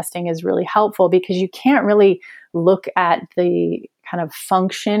urine testing is really helpful because you can't really look at the kind of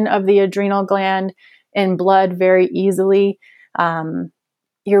function of the adrenal gland in blood very easily.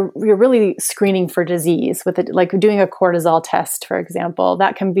 You're really screening for disease with it, like doing a cortisol test, for example.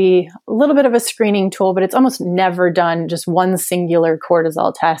 That can be a little bit of a screening tool, but it's almost never done just one singular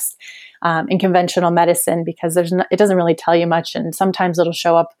cortisol test in conventional medicine because it doesn't really tell you much. And sometimes it'll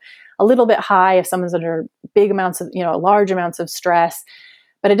show up a little bit high if someone's under large amounts of stress,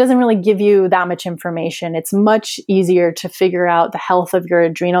 but it doesn't really give you that much information. It's much easier to figure out the health of your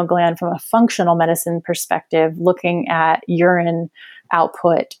adrenal gland from a functional medicine perspective, looking at urine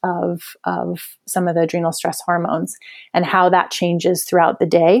output of some of the adrenal stress hormones and how that changes throughout the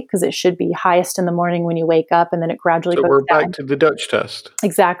day, because it should be highest in the morning when you wake up and then it gradually goes down. So we're back to the Dutch test.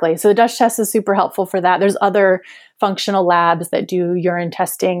 Exactly. So the Dutch test is super helpful for that. There's other functional labs that do urine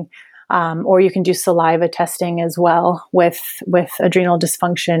testing, or you can do saliva testing as well with adrenal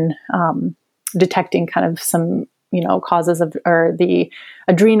dysfunction, detecting kind of some causes of or the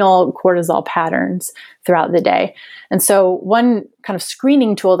adrenal cortisol patterns throughout the day. And so one kind of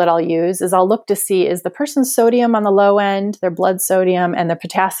screening tool that I'll use is I'll look to see, is the person's sodium on the low end, their blood sodium, and their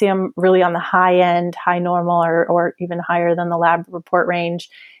potassium really on the high end, high normal, or even higher than the lab report range.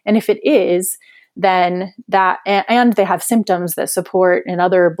 And if it is, then that, and they have symptoms that support, and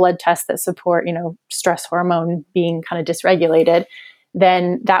other blood tests that support, stress hormone being kind of dysregulated,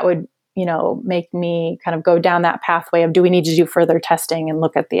 then that would make me kind of go down that pathway of, do we need to do further testing and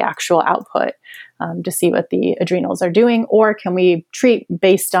look at the actual output to see what the adrenals are doing, or can we treat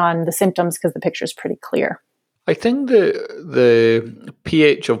based on the symptoms because the picture is pretty clear? I think the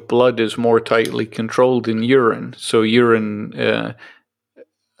pH of blood is more tightly controlled in urine. So urine,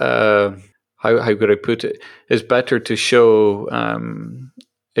 how could I put it, is better to show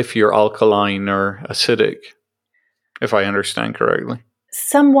if you're alkaline or acidic, if I understand correctly.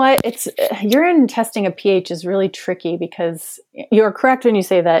 Somewhat. It's urine testing a pH is really tricky because you're correct when you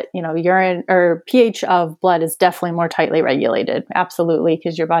say that, urine or pH of blood is definitely more tightly regulated. Absolutely.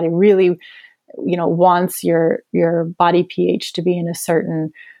 Because your body really, wants your body pH to be in a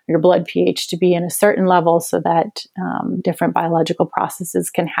certain, your blood pH to be in a certain level so that different biological processes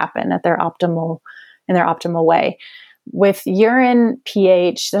can happen in their optimal way. With urine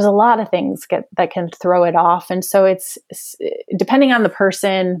pH, there's a lot of things that can throw it off. And so it's depending on the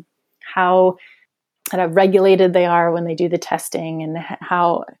person, how kind of regulated they are when they do the testing, and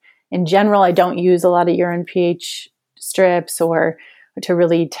how, in general, I don't use a lot of urine pH strips or to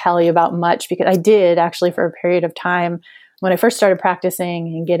really tell you about much, because I did actually for a period of time when I first started practicing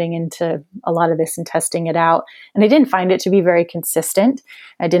and getting into a lot of this and testing it out. And I didn't find it to be very consistent.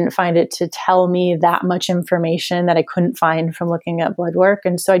 I didn't find it to tell me that much information that I couldn't find from looking at blood work.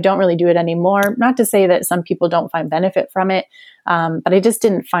 And so I don't really do it anymore. Not to say that some people don't find benefit from it, but I just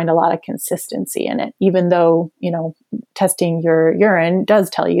didn't find a lot of consistency in it, even though, testing your urine does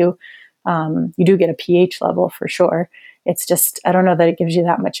tell you, you do get a pH level for sure. It's just, I don't know that it gives you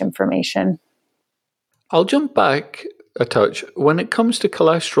that much information. I'll jump back a touch. When it comes to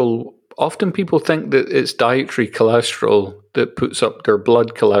cholesterol, often people think that it's dietary cholesterol that puts up their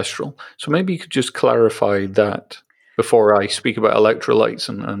blood cholesterol. So maybe you could just clarify that before I speak about electrolytes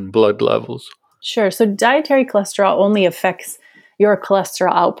and blood levels. Sure. So dietary cholesterol only affects your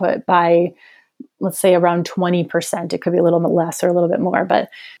cholesterol output by, let's say, around 20%. It could be a little bit less or a little bit more, but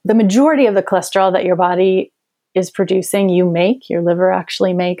the majority of the cholesterol that your body is producing, you make, your liver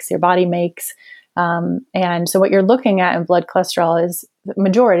actually makes, your body makes. And so what you're looking at in blood cholesterol is the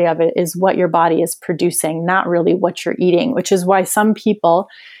majority of it is what your body is producing, not really what you're eating, which is why some people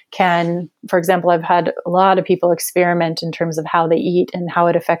can, for example, I've had a lot of people experiment in terms of how they eat and how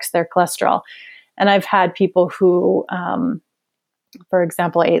it affects their cholesterol. And I've had people who, for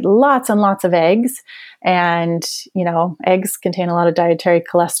example, ate lots and lots of eggs, and, eggs contain a lot of dietary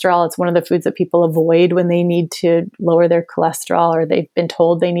cholesterol. It's one of the foods that people avoid when they need to lower their cholesterol, or they've been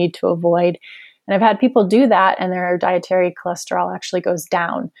told they need to avoid. And I've had people do that, and their dietary cholesterol actually goes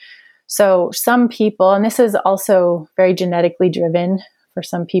down. So some people, and this is also very genetically driven, for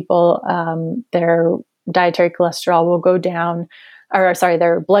some people, their dietary cholesterol will go down,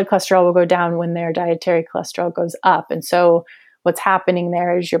 their blood cholesterol will go down when their dietary cholesterol goes up. And so what's happening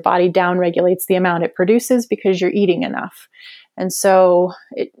there is your body downregulates the amount it produces because you're eating enough. And so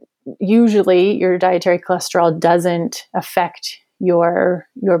usually your dietary cholesterol doesn't affect your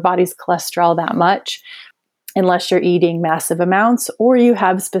body's cholesterol that much unless you're eating massive amounts, or you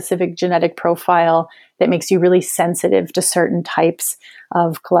have specific genetic profile that makes you really sensitive to certain types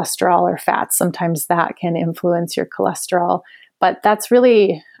of cholesterol or fats. Sometimes that can influence your cholesterol, but that's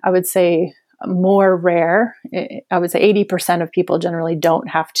really, I would say, more rare. I would say 80% of people generally don't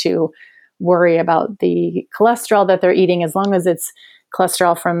have to worry about the cholesterol that they're eating, as long as it's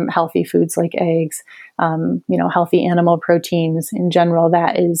cholesterol from healthy foods like eggs, healthy animal proteins in general.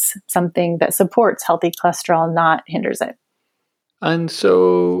 That is something that supports healthy cholesterol, not hinders it. And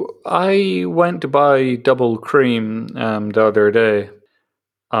so I went to buy double cream the other day,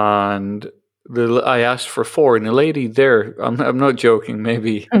 and I asked for 4, and the lady there, I'm not joking,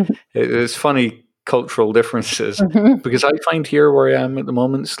 maybe it's funny cultural differences, because I find here where I am at the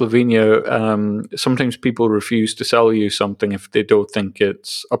moment, Slovenia, sometimes people refuse to sell you something if they don't think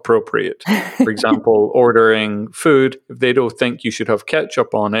it's appropriate. For example, ordering food, if they don't think you should have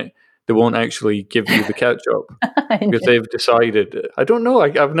ketchup on it, they won't actually give you the ketchup because they've decided. I don't know.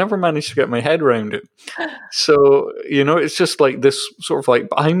 I've never managed to get my head around it. So, it's just like this sort of like,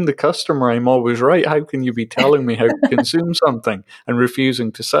 I'm the customer. I'm always right. How can you be telling me how to consume something and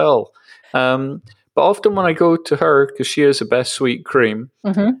refusing to sell? But often when I go to her, because she has the best sweet cream,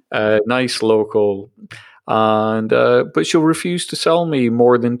 nice local, and but she'll refuse to sell me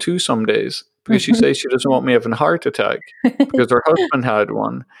more than 2 some days, because she says she doesn't want me having a heart attack because her husband had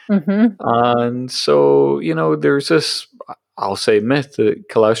one. And so, there's this, I'll say, myth that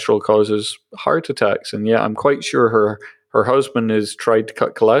cholesterol causes heart attacks. And yeah, I'm quite sure her husband has tried to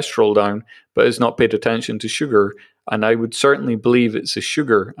cut cholesterol down, but has not paid attention to sugar. And I would certainly believe it's the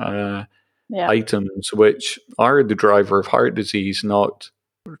sugar items which are the driver of heart disease, not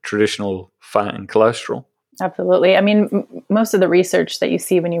traditional fat and cholesterol. Absolutely. I mean, most of the research that you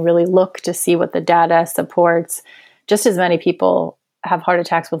see when you really look to see what the data supports, just as many people have heart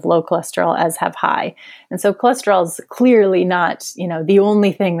attacks with low cholesterol as have high. And so cholesterol is clearly not, the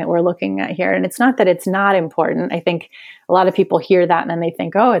only thing that we're looking at here. And it's not that it's not important. I think a lot of people hear that and then they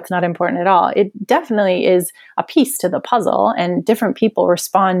think, oh, it's not important at all. It definitely is a piece to the puzzle, and different people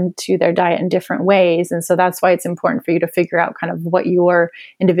respond to their diet in different ways. And so that's why it's important for you to figure out kind of what your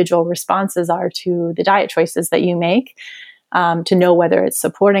individual responses are to the diet choices that you make. To know whether it's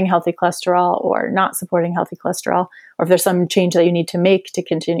supporting healthy cholesterol or not supporting healthy cholesterol, or if there's some change that you need to make to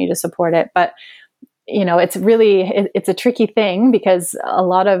continue to support it. But, it's really, it's a tricky thing, because a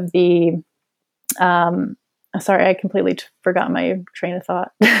lot of the, sorry, I completely forgot my train of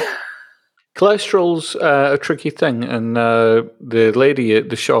thought. Cholesterol's a tricky thing, and the lady at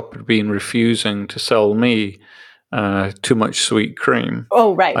the shop had been refusing to sell me too much sweet cream.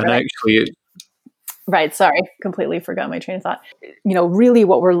 Oh, right. And right. actually Right. Sorry. Completely forgot my train of thought. Really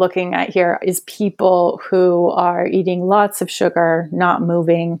what we're looking at here is people who are eating lots of sugar, not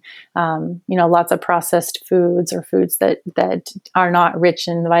moving, lots of processed foods or foods that are not rich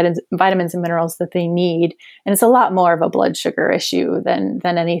in the vitamins and minerals that they need. And it's a lot more of a blood sugar issue than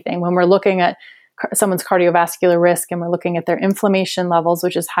anything. When we're looking at someone's cardiovascular risk and we're looking at their inflammation levels,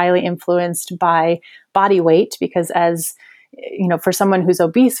 which is highly influenced by body weight, because as for someone who's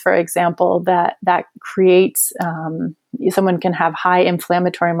obese, for example, that creates, someone can have high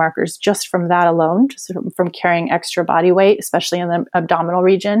inflammatory markers just from that alone, just from carrying extra body weight, especially in the abdominal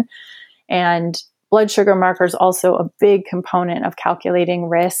region. And blood sugar markers also a big component of calculating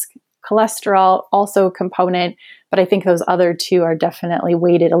risk. Cholesterol also a component, but I think those other two are definitely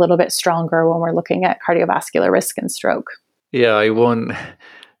weighted a little bit stronger when we're looking at cardiovascular risk and stroke. Yeah, I won't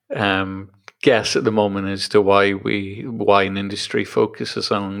guess at the moment as to why an industry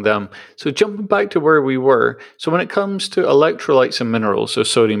focuses on them. So jumping back to where we were, so when it comes to electrolytes and minerals, so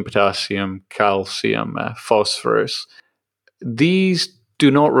sodium, potassium, calcium, phosphorus, these do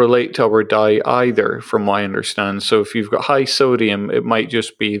not relate to our diet either, from what I understand. So if you've got high sodium, it might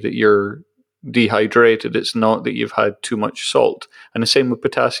just be that you're dehydrated. It's not that you've had too much salt. And the same with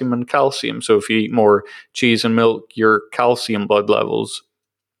potassium and calcium. So if you eat more cheese and milk, your calcium blood levels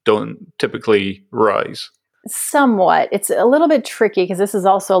don't typically rise. Somewhat. It's a little bit tricky because this is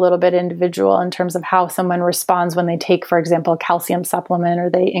also a little bit individual in terms of how someone responds when they take, for example, a calcium supplement or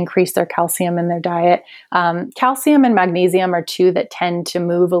they increase their calcium in their diet. Calcium and magnesium are two that tend to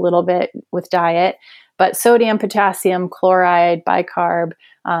move a little bit with diet, but sodium, potassium, chloride, bicarb,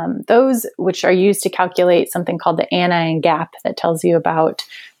 those which are used to calculate something called the anion gap that tells you about,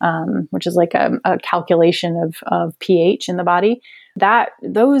 which is like a calculation of pH in the body.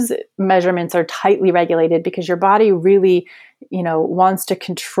 Those measurements are tightly regulated because your body really, wants to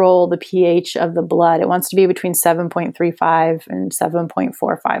control the pH of the blood. It wants to be between 7.35 and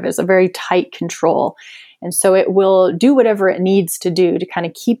 7.45. It's a very tight control. And so it will do whatever it needs to do to kind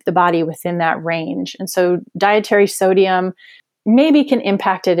of keep the body within that range. And so dietary sodium maybe can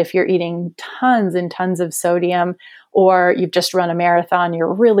impact it if you're eating tons and tons of sodium, or you've just run a marathon,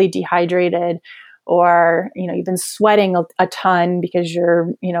 you're really dehydrated, or, you've been sweating a ton because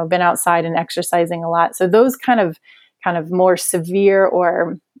you're, been outside and exercising a lot. So those kind of more severe,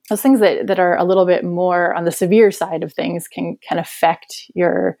 or those things that are a little bit more on the severe side of things can affect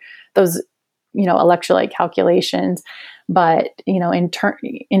those electrolyte calculations. But, in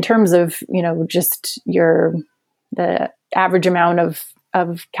terms of, just the average amount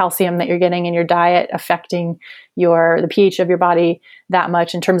of calcium that you're getting in your diet affecting the pH of your body that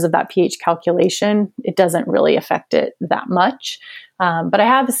much in terms of that pH calculation, it doesn't really affect it that much. But I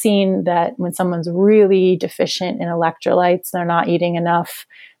have seen that when someone's really deficient in electrolytes, they're not eating enough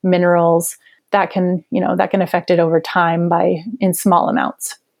minerals, that can affect it over time in small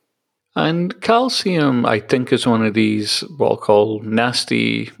amounts. And calcium, I think, is one of these what I'll call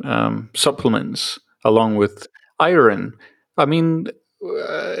nasty supplements, along with iron. I mean,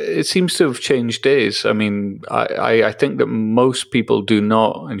 it seems to have changed days. I mean, I think that most people do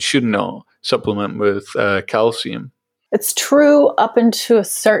not and should not supplement with calcium. It's true up until a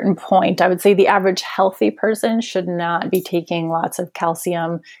certain point. I would say the average healthy person should not be taking lots of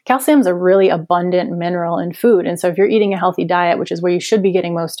calcium. Calcium is a really abundant mineral in food. And so if you're eating a healthy diet, which is where you should be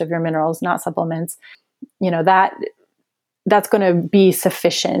getting most of your minerals, not supplements, that's going to be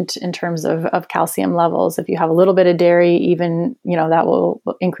sufficient in terms of calcium levels. If you have a little bit of dairy, even, that will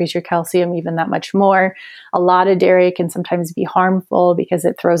increase your calcium even that much more. A lot of dairy can sometimes be harmful because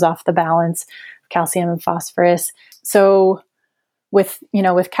it throws off the balance of calcium and phosphorus. So with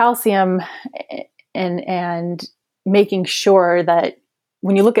calcium and making sure that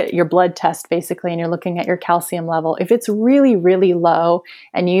when you look at your blood test, basically, and you're looking at your calcium level, if it's really, really low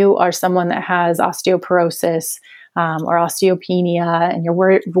and you are someone that has osteoporosis, or osteopenia, and you're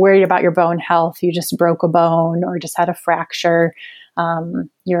worried about your bone health, you just broke a bone or just had a fracture,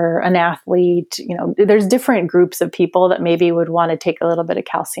 you're an athlete, there's different groups of people that maybe would want to take a little bit of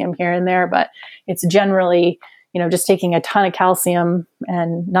calcium here and there, but it's generally, just taking a ton of calcium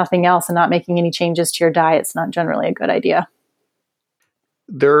and nothing else and not making any changes to your diet. It's not generally a good idea.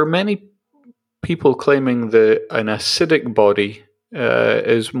 There are many people claiming that an acidic body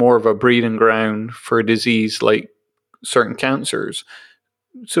is more of a breeding ground for a disease like certain cancers.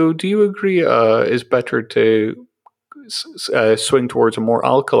 So do you agree it's better to swing towards a more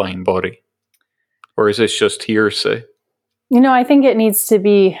alkaline body? Or is this just hearsay? I think it needs to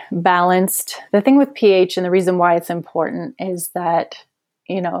be balanced. The thing with pH and the reason why it's important is that,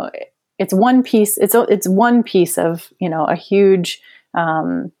 it's one piece, it's one piece of, a huge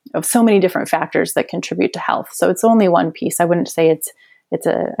of so many different factors that contribute to health. So it's only one piece. I wouldn't say it's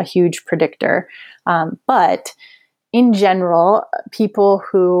a huge predictor. But in general, people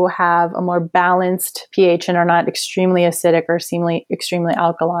who have a more balanced pH and are not extremely acidic or extremely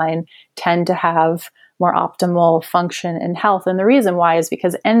alkaline tend to have more optimal function and health. And the reason why is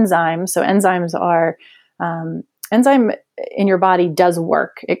because enzymes are, enzyme in your body does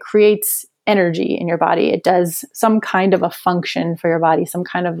work. It creates energy in your body. It does some kind of a function for your body, some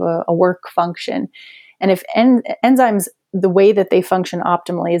kind of a work function. And if enzymes, the way that they function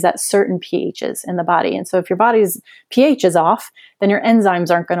optimally is at certain pHs in the body. And so if your body's pH is off, then your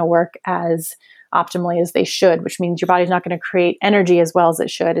enzymes aren't going to work as optimally as they should, which means your body's not going to create energy as well as it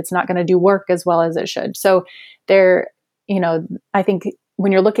should. It's not going to do work as well as it should. So I think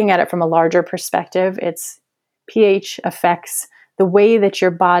when you're looking at it from a larger perspective, it's pH affects the way that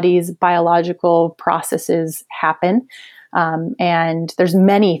your body's biological processes happen. And there's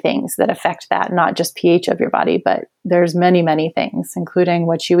many things that affect that, not just pH of your body, but there's many, many things, including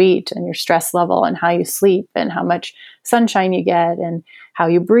what you eat and your stress level and how you sleep and how much sunshine you get and how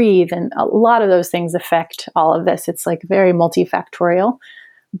you breathe. And a lot of those things affect all of this. It's like very multifactorial,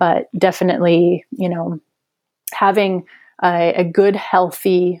 but definitely, having a good,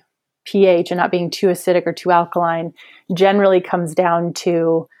 healthy pH and not being too acidic or too alkaline generally comes down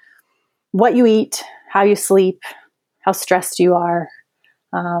to what you eat, how you sleep, how stressed you are,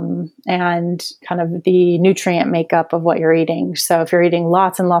 and kind of the nutrient makeup of what you're eating. So if you're eating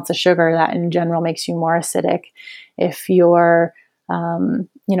lots and lots of sugar, that in general makes you more acidic. If you're,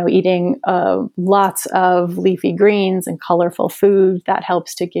 eating lots of leafy greens and colorful food, that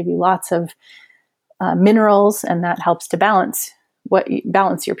helps to give you lots of minerals, and that helps to balance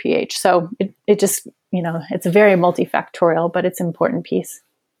your pH. So it just, it's very multifactorial, but it's an important piece.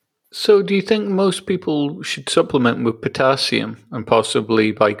 So do you think most people should supplement with potassium and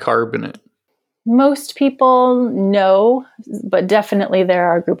possibly bicarbonate? Most people, no, but definitely there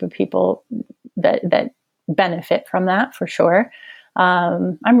are a group of people that benefit from that for sure.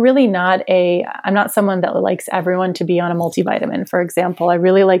 I'm not someone that likes everyone to be on a multivitamin, for example. I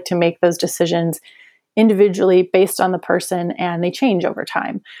really like to make those decisions individually based on the person, and they change over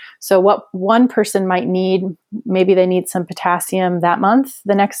time. So what one person might need, maybe they need some potassium that month,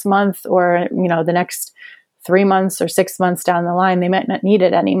 the next month, or the next 3 months or 6 months down the line, they might not need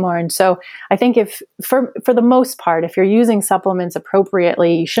it anymore. And so I think if for the most part, if you're using supplements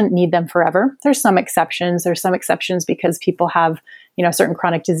appropriately, you shouldn't need them forever. There's some exceptions. There's some exceptions because people have, certain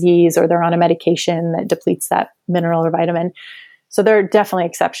chronic disease, or they're on a medication that depletes that mineral or vitamin. So there are definitely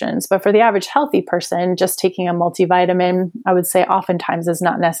exceptions. But for the average healthy person, just taking a multivitamin, I would say oftentimes is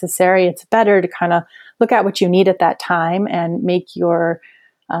not necessary. It's better to kind of look at what you need at that time and make your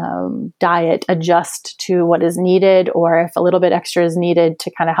diet adjust to what is needed, or if a little bit extra is needed to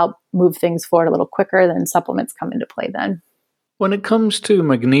kind of help move things forward a little quicker, then supplements come into play then. When it comes to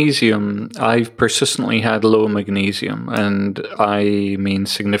magnesium, I've persistently had low magnesium, and I mean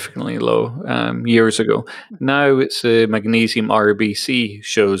significantly low, years ago. Now it's a magnesium RBC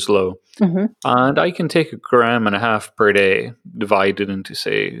shows low. Mm-hmm. And I can take 1.5 grams per day, divided into,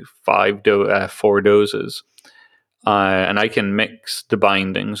 say, 4 doses. And I can mix the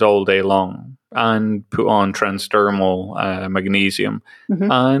bindings all day long and put on transdermal magnesium.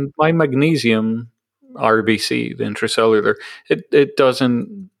 Mm-hmm. And my magnesium RBC, the intracellular, it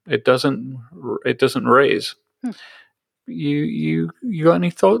doesn't raise. You got any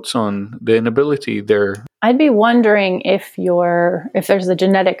thoughts on the inability there? I'd be wondering if there's a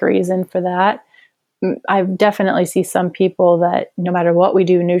genetic reason for that. I definitely see some people that no matter what we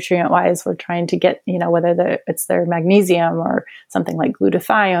do nutrient-wise, we're trying to get, whether it's their magnesium or something like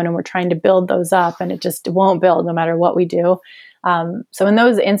glutathione, and we're trying to build those up, and it just won't build no matter what we do. So in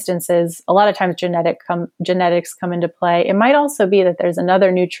those instances, a lot of times genetics come into play. It might also be that there's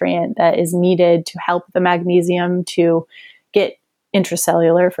another nutrient that is needed to help the magnesium to get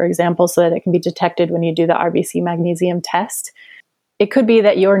intracellular, for example, so that it can be detected when you do the RBC magnesium test. It could be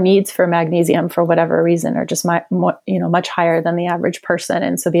that your needs for magnesium, for whatever reason, are just much higher than the average person.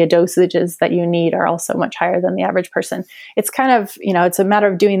 And so the dosages that you need are also much higher than the average person. It's kind of, it's a matter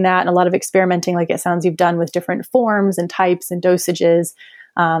of doing that and a lot of experimenting, like it sounds you've done, with different forms and types and dosages,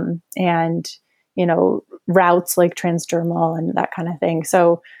 and routes like transdermal and that kind of thing.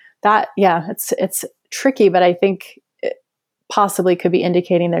 So that, it's tricky, but I think possibly could be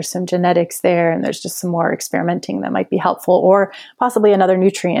indicating there's some genetics there, and there's just some more experimenting that might be helpful, or possibly another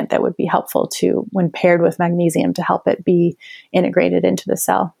nutrient that would be helpful to, when paired with magnesium, to help it be integrated into the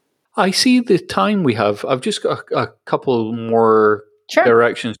cell. I see the time we have. I've just got a couple more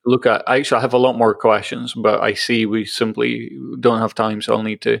directions to look at. Actually, I have a lot more questions, but I see we simply don't have time, so I'll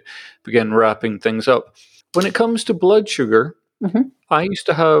need to begin wrapping things up. When it comes to blood sugar, I used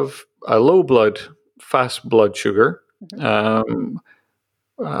to have a fast blood sugar. I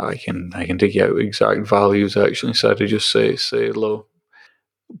can dig out exact values actually, so I just say low.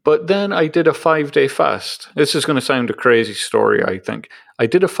 But then I did a 5-day fast. This is going to sound a crazy story, I think. I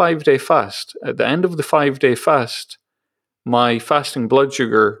did a 5-day fast. At the end of the 5-day fast, my fasting blood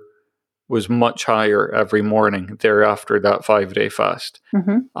sugar was much higher every morning thereafter that 5-day fast.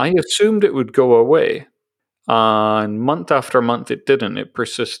 I assumed it would go away. And month after month, it didn't. It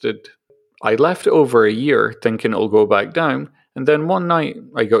persisted. I left it over a year thinking it'll go back down. And then one night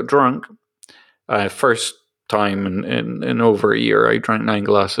I got drunk. First time in over a year, I drank 9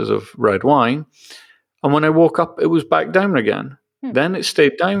 glasses of red wine. And when I woke up, it was back down again. Then it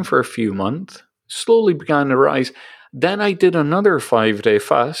stayed down for a few months, slowly began to rise. Then I did another 5-day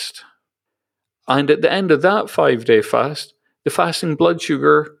fast. And at the end of that 5-day fast, the fasting blood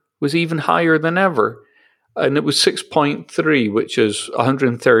sugar was even higher than ever. And it was 6.3, which is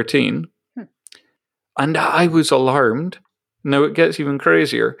 113. And I was alarmed. Now it gets even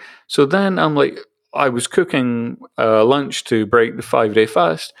crazier. So then I'm like, I was cooking lunch to break the 5-day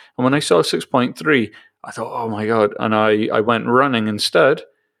fast. And when I saw 6.3, I thought, oh my God. And I went running instead.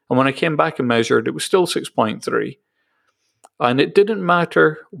 And when I came back and measured, it was still 6.3. And it didn't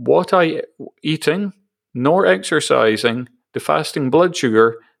matter what I eating nor exercising, the fasting blood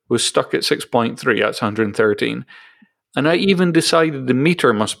sugar was stuck at 6.3. That's 113. And I even decided the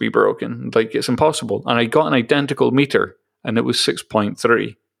meter must be broken. Like, it's impossible. And I got an identical meter, and it was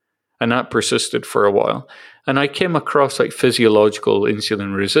 6.3. And that persisted for a while. And I came across like physiological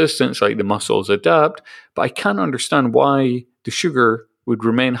insulin resistance, like the muscles adapt, but I can't understand why the sugar would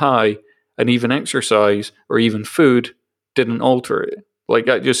remain high and even exercise or even food didn't alter it. Like,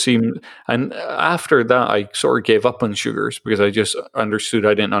 that just seemed, and after that, I sort of gave up on sugars because I just understood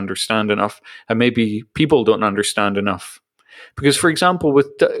I didn't understand enough. And maybe people don't understand enough. Because, for example,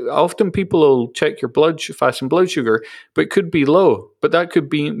 often people will check your fasting blood sugar, but it could be low. But that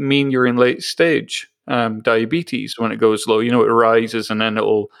could mean you're in late stage diabetes when it goes low. You know, it rises and then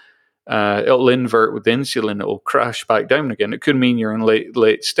it'll invert with insulin. It'll crash back down again. It could mean you're in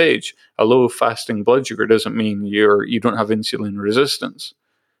late stage. A low fasting blood sugar doesn't mean you don't have insulin resistance.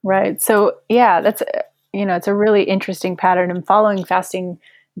 Right. So yeah, that's it's a really interesting pattern. And following fasting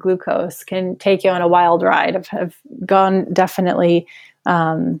glucose can take you on a wild ride. I've gone definitely.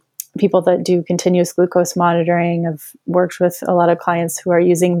 People that do continuous glucose monitoring. I've worked with a lot of clients who are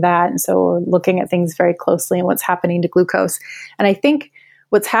using that, and so we're looking at things very closely and what's happening to glucose. And I think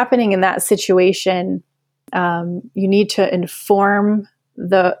what's happening in that situation, you need to inform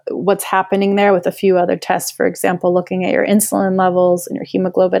what's happening there with a few other tests. For example, looking at your insulin levels and your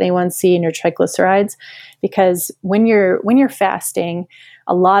hemoglobin A1C and your triglycerides, because when you're fasting,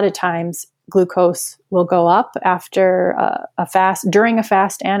 a lot of times glucose will go up after a fast, during a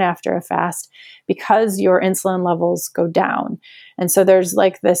fast, and after a fast, because your insulin levels go down. And so there's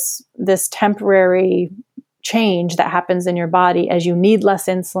like this temporary change that happens in your body as you need less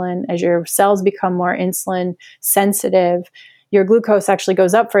insulin, as your cells become more insulin sensitive. Your glucose actually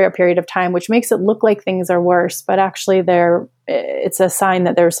goes up for a period of time, which makes it look like things are worse, but actually it's a sign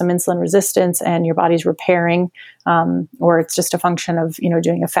that there's some insulin resistance and your body's repairing, or it's just a function of,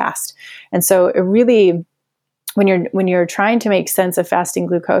 doing a fast. And so it really, when you're trying to make sense of fasting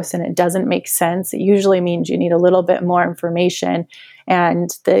glucose and it doesn't make sense, it usually means you need a little bit more information. And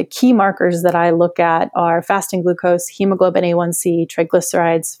the key markers that I look at are fasting glucose, hemoglobin A1C,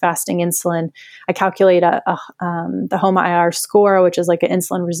 triglycerides, fasting insulin. I calculate the HOMA-IR score, which is like an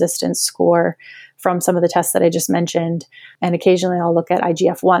insulin resistance score from some of the tests that I just mentioned. And occasionally I'll look at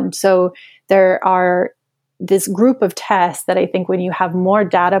IGF-1. So there are this group of tests that I think when you have more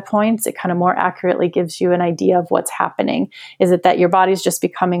data points, it kind of more accurately gives you an idea of what's happening. Is it that your body's just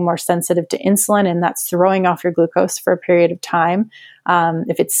becoming more sensitive to insulin and that's throwing off your glucose for a period of time?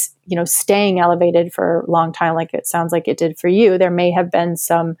 If it's, staying elevated for a long time, like it sounds like it did for you, there may have been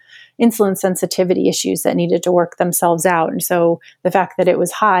some insulin sensitivity issues that needed to work themselves out. And so the fact that it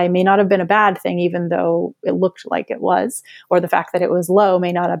was high may not have been a bad thing, even though it looked like it was, or the fact that it was low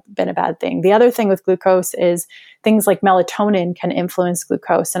may not have been a bad thing. The other thing with glucose is things like melatonin can influence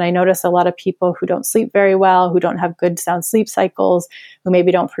glucose. And I notice a lot of people who don't sleep very well, who don't have good sound sleep cycles, who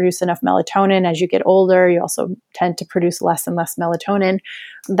maybe don't produce enough melatonin. As you get older, you also tend to produce less and less melatonin.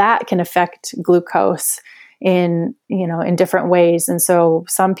 That can affect glucose in different ways. And so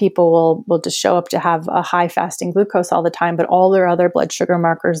some people will just show up to have a high fasting glucose all the time, but all their other blood sugar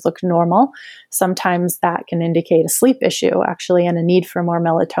markers look normal. Sometimes that can indicate a sleep issue actually and a need for more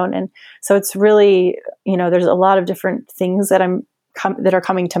melatonin. So it's really, there's a lot of different things that that are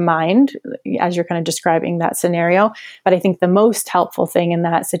coming to mind as you're kind of describing that scenario. But I think the most helpful thing in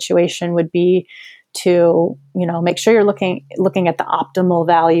that situation would be to, make sure you're looking at the optimal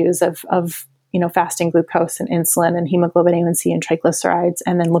values of fasting glucose and insulin and hemoglobin A1C and triglycerides,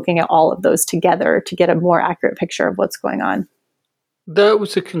 and then looking at all of those together to get a more accurate picture of what's going on. That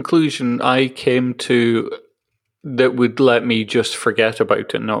was a conclusion I came to that would let me just forget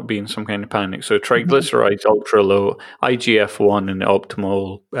about it, not be in some kind of panic. So triglycerides ultra low, IGF-1 in the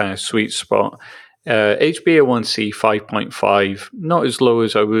optimal sweet spot, HbA1c 5.5, not as low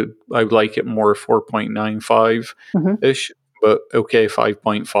as I would like it, more 4.95-ish, but okay,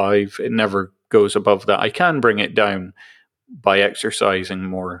 5.5. It never goes above that. I can bring it down by exercising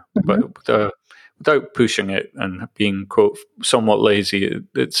more, but without pushing it and being, quote, somewhat lazy,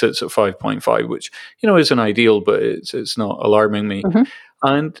 it sits at 5.5, which, isn't ideal, but it's not alarming me.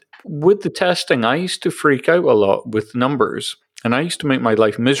 And with the testing, I used to freak out a lot with numbers, and I used to make my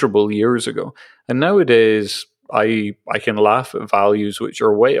life miserable years ago. And nowadays, I can laugh at values which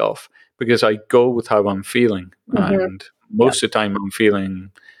are way off because I go with how I'm feeling. And most of the time I'm feeling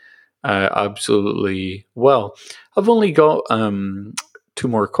absolutely well. I've only got 2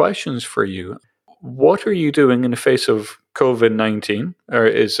 more questions for you. What are you doing in the face of COVID-19? Or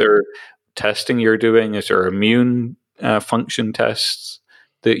is there testing you're doing? Is there immune function tests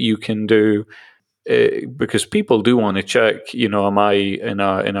that you can do? Because people do want to check, am I in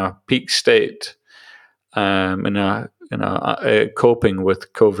a peak state, in a coping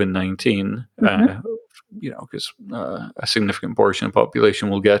with COVID-19? Because a significant portion of the population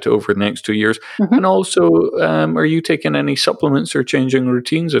will get over the next 2 years. And also, are you taking any supplements or changing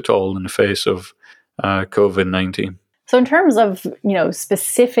routines at all in the face of COVID-19? So in terms of,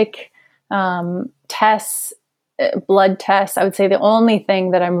 specific tests, blood tests, I would say the only thing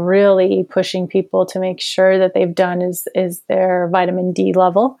that I'm really pushing people to make sure that they've done is their vitamin D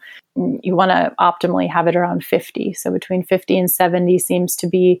level. You want to optimally have it around 50. So between 50 and 70 seems to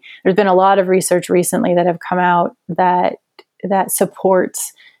be, there's been a lot of research recently that have come out that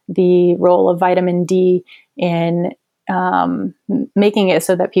supports the role of vitamin D in making it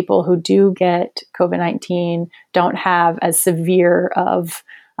so that people who do get COVID-19 don't have as severe of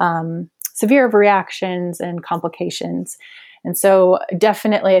reactions and complications. And so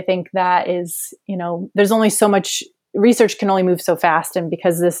definitely I think that is, there's only so much, research can only move so fast. And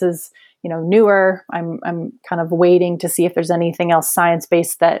because this is, newer, I'm kind of waiting to see if there's anything else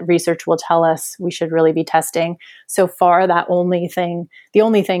science-based that research will tell us we should really be testing. So far, the only thing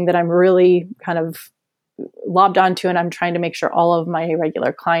that I'm really kind of lobbed onto, and I'm trying to make sure all of my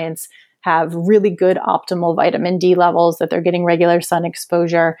regular clients have really good optimal vitamin D levels, that they're getting regular sun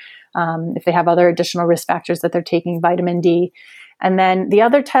exposure. If they have other additional risk factors, that they're taking vitamin D. And then the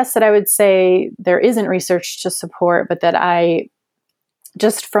other tests that I would say there isn't research to support, but that I,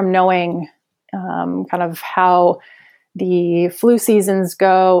 just from knowing kind of how the flu seasons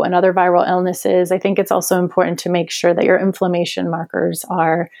go and other viral illnesses, I think it's also important to make sure that your inflammation markers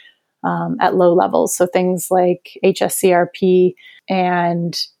are at low levels. So things like HSCRP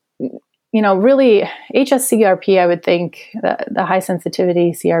and really HSCRP, I would think the high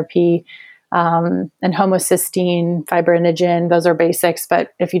sensitivity CRP and homocysteine, fibrinogen, those are basics.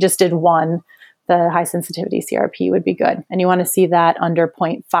 But if you just did one, the high sensitivity CRP would be good. And you want to see that under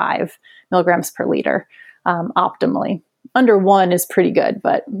 0.5 milligrams per liter optimally. Under 1 is pretty good,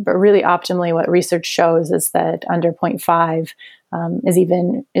 but really optimally what research shows is that under 0.5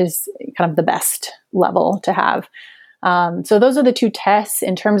 is kind of the best level to have. So those are the 2 tests.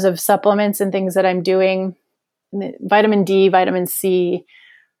 In terms of supplements and things that I'm doing, vitamin D, vitamin C,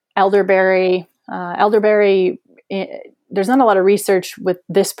 elderberry. There's not a lot of research with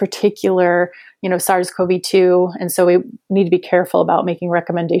this particular, SARS-CoV-2. And so we need to be careful about making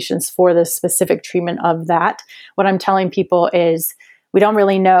recommendations for the specific treatment of that. What I'm telling people is we don't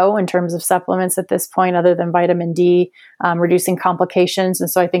really know in terms of supplements at this point, other than vitamin D, reducing complications.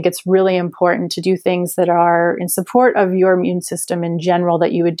 And so I think it's really important to do things that are in support of your immune system in general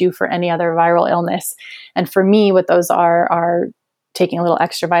that you would do for any other viral illness. And for me, what those are taking a little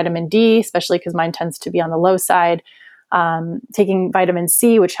extra vitamin D, especially because mine tends to be on the low side. Taking vitamin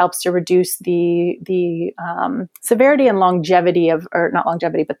C, which helps to reduce the severity and longevity of, or not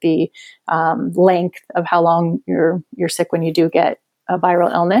longevity, but the length of how long you're sick when you do get a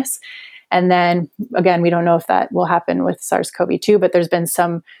viral illness. And then again, we don't know if that will happen with SARS-CoV-2, but there's been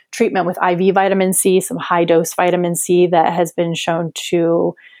some treatment with IV vitamin C, some high dose vitamin C that has been shown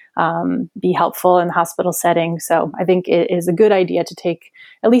to be helpful in the hospital setting. So I think it is a good idea to take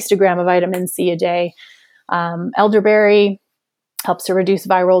at least a gram of vitamin C a day. Elderberry helps to reduce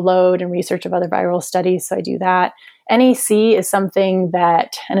viral load and research of other viral studies. So I do that. NAC is something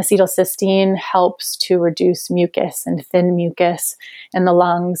that an acetylcysteine helps to reduce mucus and thin mucus in the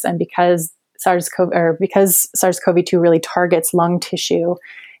lungs. And because SARS-CoV-2 really targets lung tissue,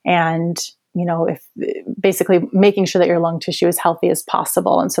 and if basically making sure that your lung tissue is healthy as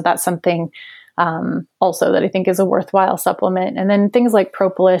possible. And so that's something also that I think is a worthwhile supplement. And then things like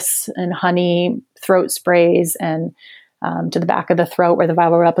propolis and honey, throat sprays, and to the back of the throat where the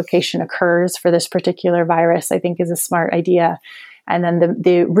viral replication occurs for this particular virus, I think is a smart idea. And then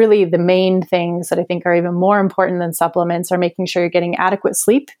the main things that I think are even more important than supplements are making sure you're getting adequate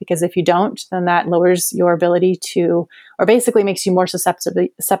sleep, because if you don't, then that lowers your ability to, or basically makes you more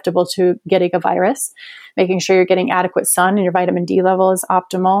susceptible to getting a virus. Making sure you're getting adequate sun and your vitamin D level is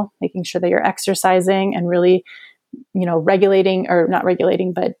optimal. Making sure that you're exercising and really, regulating, or not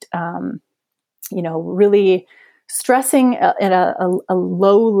regulating, but, really stressing at a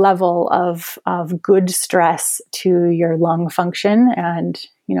low level of good stress to your lung function, and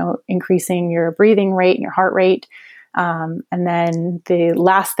increasing your breathing rate and your heart rate. And then the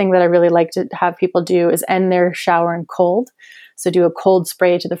last thing that I really like to have people do is end their shower in cold. So do a cold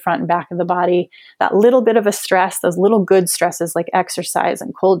spray to the front and back of the body. That little bit of a stress, those little good stresses like exercise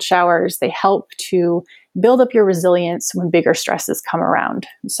and cold showers, they help to build up your resilience when bigger stresses come around.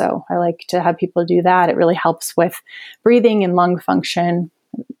 So I like to have people do that. It really helps with breathing and lung function,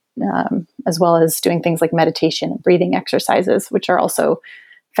 as well as doing things like meditation and breathing exercises, which are also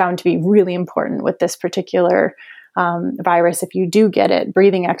found to be really important with this particular virus. If you do get it,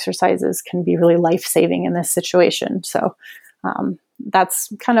 breathing exercises can be really life-saving in this situation. So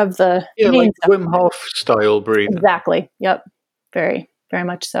that's kind of the like Wim Hof style breathing. Exactly. Yep. Very, very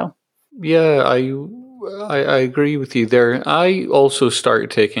much so. Yeah, I agree with you there. I also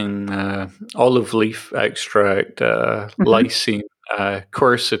started taking olive leaf extract, lysine,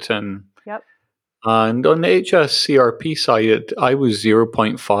 quercetin. Yep. And on the HSCRP side, I was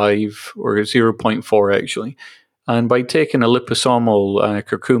 0.5 or 0.4 actually. And by taking a liposomal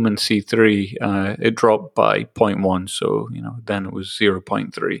curcumin C3, it dropped by 0.1. So, then it was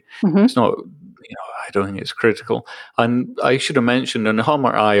 0.3. Mm-hmm. It's not, I don't think it's critical. And I should have mentioned on the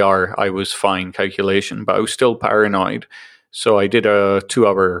Hallmark IR, I was fine calculation, but I was still paranoid. So I did a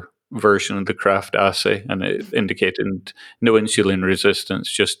 2-hour version of the Kraft assay, and it indicated no insulin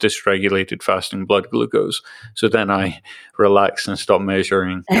resistance, just dysregulated fasting blood glucose. So then I relaxed and stopped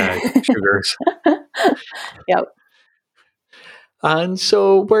measuring sugars. Yep. And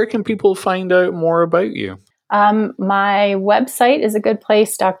so where can people find out more about you? My website is a good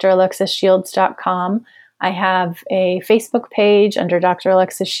place, dralexisshields.com. I have a Facebook page under Dr.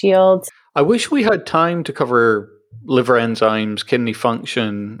 Alexis Shields. I wish we had time to cover liver enzymes, kidney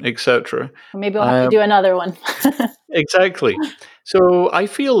function, etc. Maybe we'll have to do another one. Exactly. So I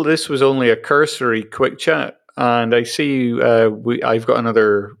feel this was only a cursory quick chat, and I see I've got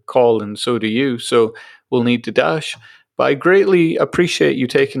another call, and so do you. So we'll need to dash. But I greatly appreciate you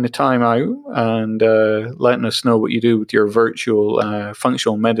taking the time out and letting us know what you do with your virtual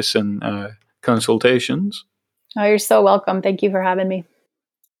functional medicine consultations. Oh, you're so welcome. Thank you for having me.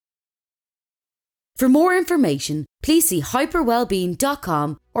 For more information, please see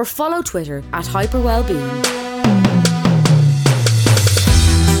hyperwellbeing.com or follow Twitter @hyperwellbeing.